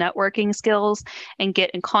work those networking skills and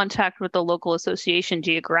get in contact with the local association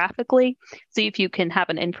geographically. See if you can have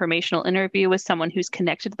an informational interview with someone who's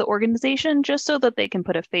connected to the organization, just so that they can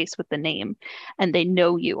put a face with the name and they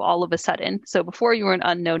know you all of a sudden. So before you were an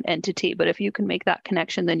unknown entity, but if you can make that connection,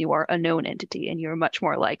 then you are a known entity and you're much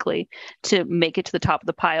more likely to make it to the top of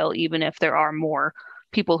the pile, even if there are more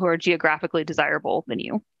people who are geographically desirable than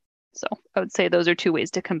you. So I would say those are two ways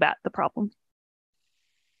to combat the problem.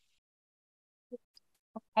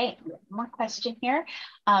 Okay, more question here.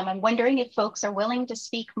 I'm wondering if folks are willing to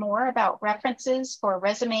speak more about references for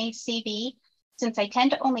resume CV, since I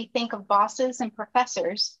tend to only think of bosses and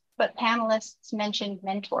professors, but panelists mentioned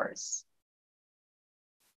mentors.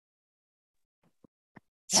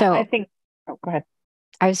 So I think, go ahead.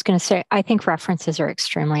 I was going to say, I think references are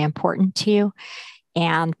extremely important to you.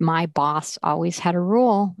 And my boss always had a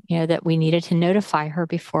rule, that we needed to notify her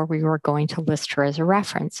before we were going to list her as a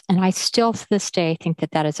reference. And I still to this day think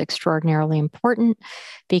that that is extraordinarily important,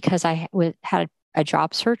 because I had a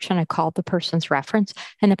job search and I called the person's reference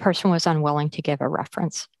and the person was unwilling to give a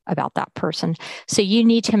reference about that person. So you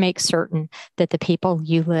need to make certain that the people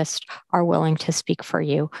you list are willing to speak for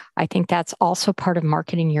you. I think that's also part of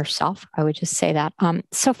marketing yourself. I would just say that.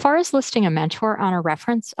 So far as listing a mentor on a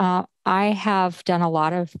reference, I have done a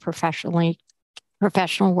lot of professional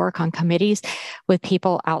work on committees with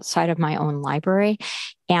people outside of my own library,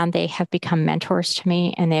 and they have become mentors to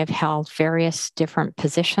me, and they have held various different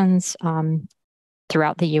positions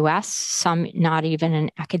throughout the US, some not even in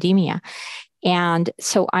academia. And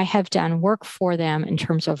so I have done work for them in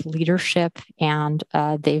terms of leadership, and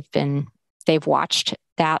they've watched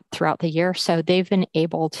that throughout the year. So they've been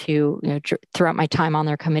able to, throughout my time on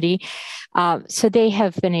their committee, so they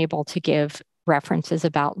have been able to give references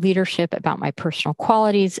about leadership, about my personal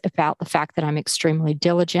qualities, about the fact that I'm extremely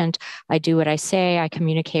diligent. I do what I say, I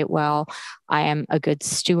communicate well, I am a good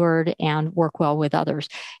steward and work well with others.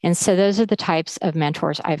 And so those are the types of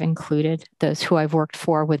mentors I've included, those who I've worked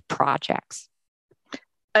for with projects.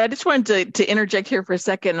 I just wanted to interject here for a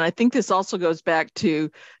second. And I think this also goes back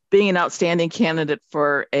to being an outstanding candidate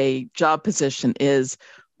for a job position. Is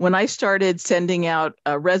when I started sending out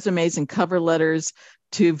resumes and cover letters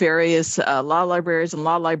to various law libraries and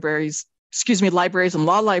law libraries, libraries and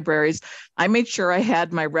law libraries, I made sure I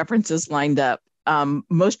had my references lined up.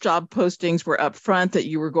 Most job postings were up front that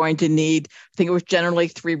you were going to need. I think it was generally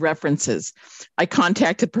 3 references. I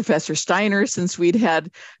contacted Professor Steiner, since we'd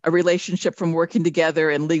had a relationship from working together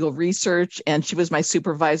in legal research, and she was my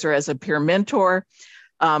supervisor as a peer mentor.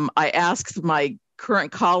 I asked my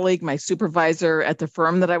current colleague, my supervisor at the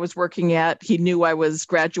firm that I was working at, he knew I was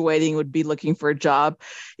graduating, would be looking for a job,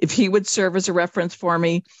 if he would serve as a reference for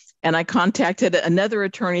me. And I contacted another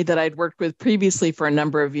attorney that I'd worked with previously for a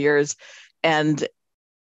number of years and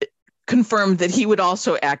confirmed that he would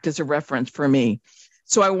also act as a reference for me.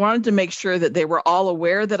 So I wanted to make sure that they were all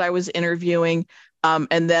aware that I was interviewing,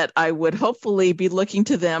 and that I would hopefully be looking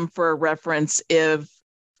to them for a reference if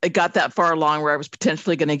it got that far along where I was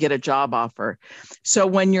potentially going to get a job offer. So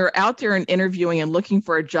when you're out there and interviewing and looking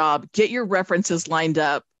for a job, get your references lined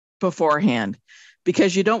up beforehand,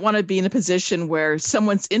 because you don't want to be in a position where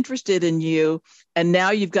someone's interested in you and now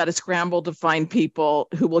you've got to scramble to find people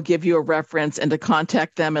who will give you a reference and to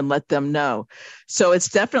contact them and let them know. So it's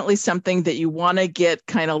definitely something that you want to get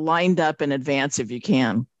kind of lined up in advance if you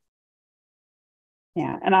can.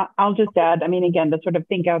 Yeah, and I'll just add, I mean, again, to sort of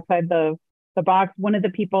think outside the box, one of the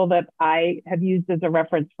people that I have used as a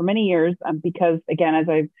reference for many years, because again, as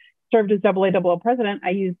I've served as AAAL president,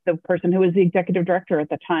 I used the person who was the executive director at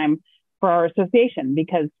the time for our association,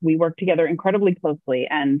 because we worked together incredibly closely.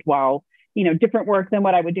 And while, you know, different work than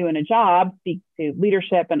what I would do in a job, speaks to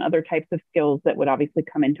leadership and other types of skills that would obviously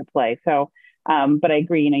come into play. So, but I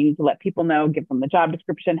agree, you know, you need to let people know, give them the job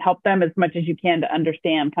description, help them as much as you can to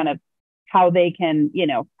understand kind of how they can, you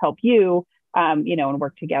know, help you, you know, and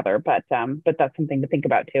work together. But that's something to think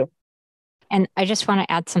about too. And I just want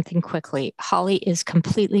to add something quickly. Holly is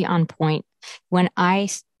completely on point. When I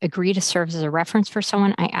agree to serve as a reference for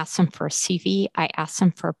someone, I ask them for a CV, I ask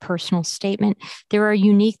them for a personal statement. There are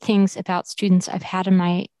unique things about students I've had in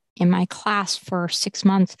my class for 6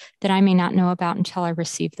 months that I may not know about until I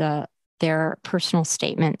receive their personal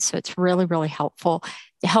statement. So it's really, really helpful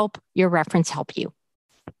to help your reference help you.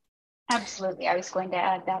 Absolutely. I was going to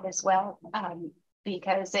add that as well,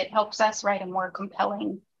 because it helps us write a more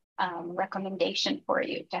compelling recommendation for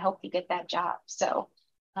you to help you get that job. So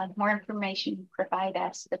the more information you provide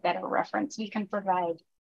us, the better reference we can provide.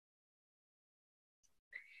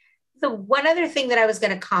 So one other thing that I was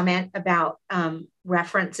going to comment about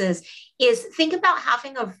references is think about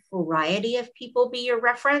having a variety of people be your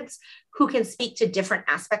reference who can speak to different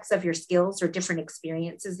aspects of your skills or different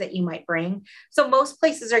experiences that you might bring. So most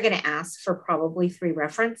places are going to ask for probably 3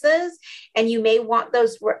 references, and you may want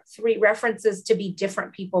those 3 references to be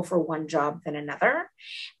different people for one job than another.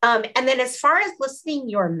 And then as far as listing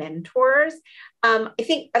your mentors, I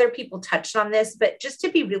think other people touched on this, but just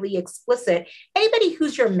to be really explicit, anybody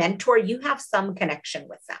who's your mentor, you have some connection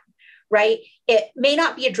with them, right? It may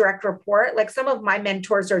not be a direct report. Like some of my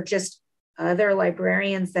mentors are just other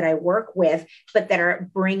librarians that I work with, but that are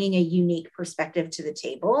bringing a unique perspective to the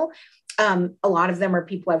table. A lot of them are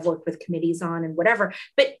people I've worked with committees on and whatever,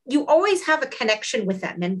 but you always have a connection with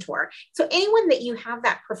that mentor. So anyone that you have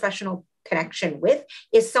that professional connection with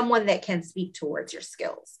is someone that can speak towards your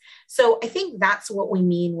skills. So I think that's what we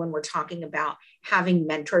mean when we're talking about having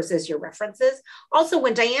mentors as your references. Also,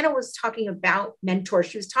 when Diana was talking about mentors,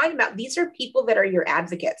 she was talking about these are people that are your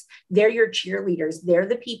advocates. They're your cheerleaders. They're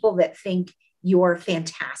the people that think you're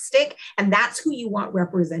fantastic. And that's who you want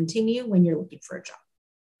representing you when you're looking for a job.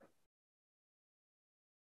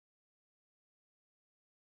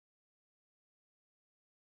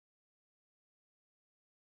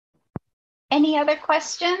 Any other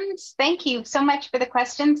questions? Thank you so much for the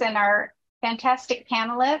questions and our fantastic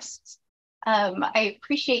panelists. I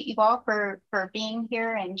appreciate you all for being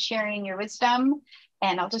here and sharing your wisdom.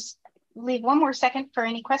 And I'll just leave one more second for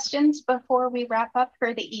any questions before we wrap up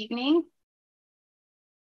for the evening.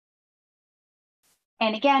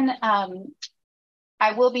 And again,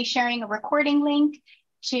 I will be sharing a recording link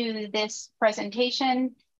to this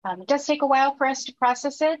presentation. It does take a while for us to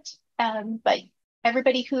process it, but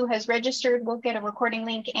everybody who has registered will get a recording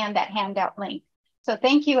link and that handout link. So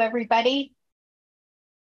thank you, everybody.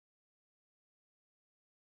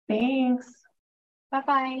 Thanks.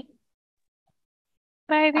 Bye-bye.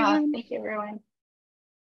 Bye, everyone. Thank you, everyone.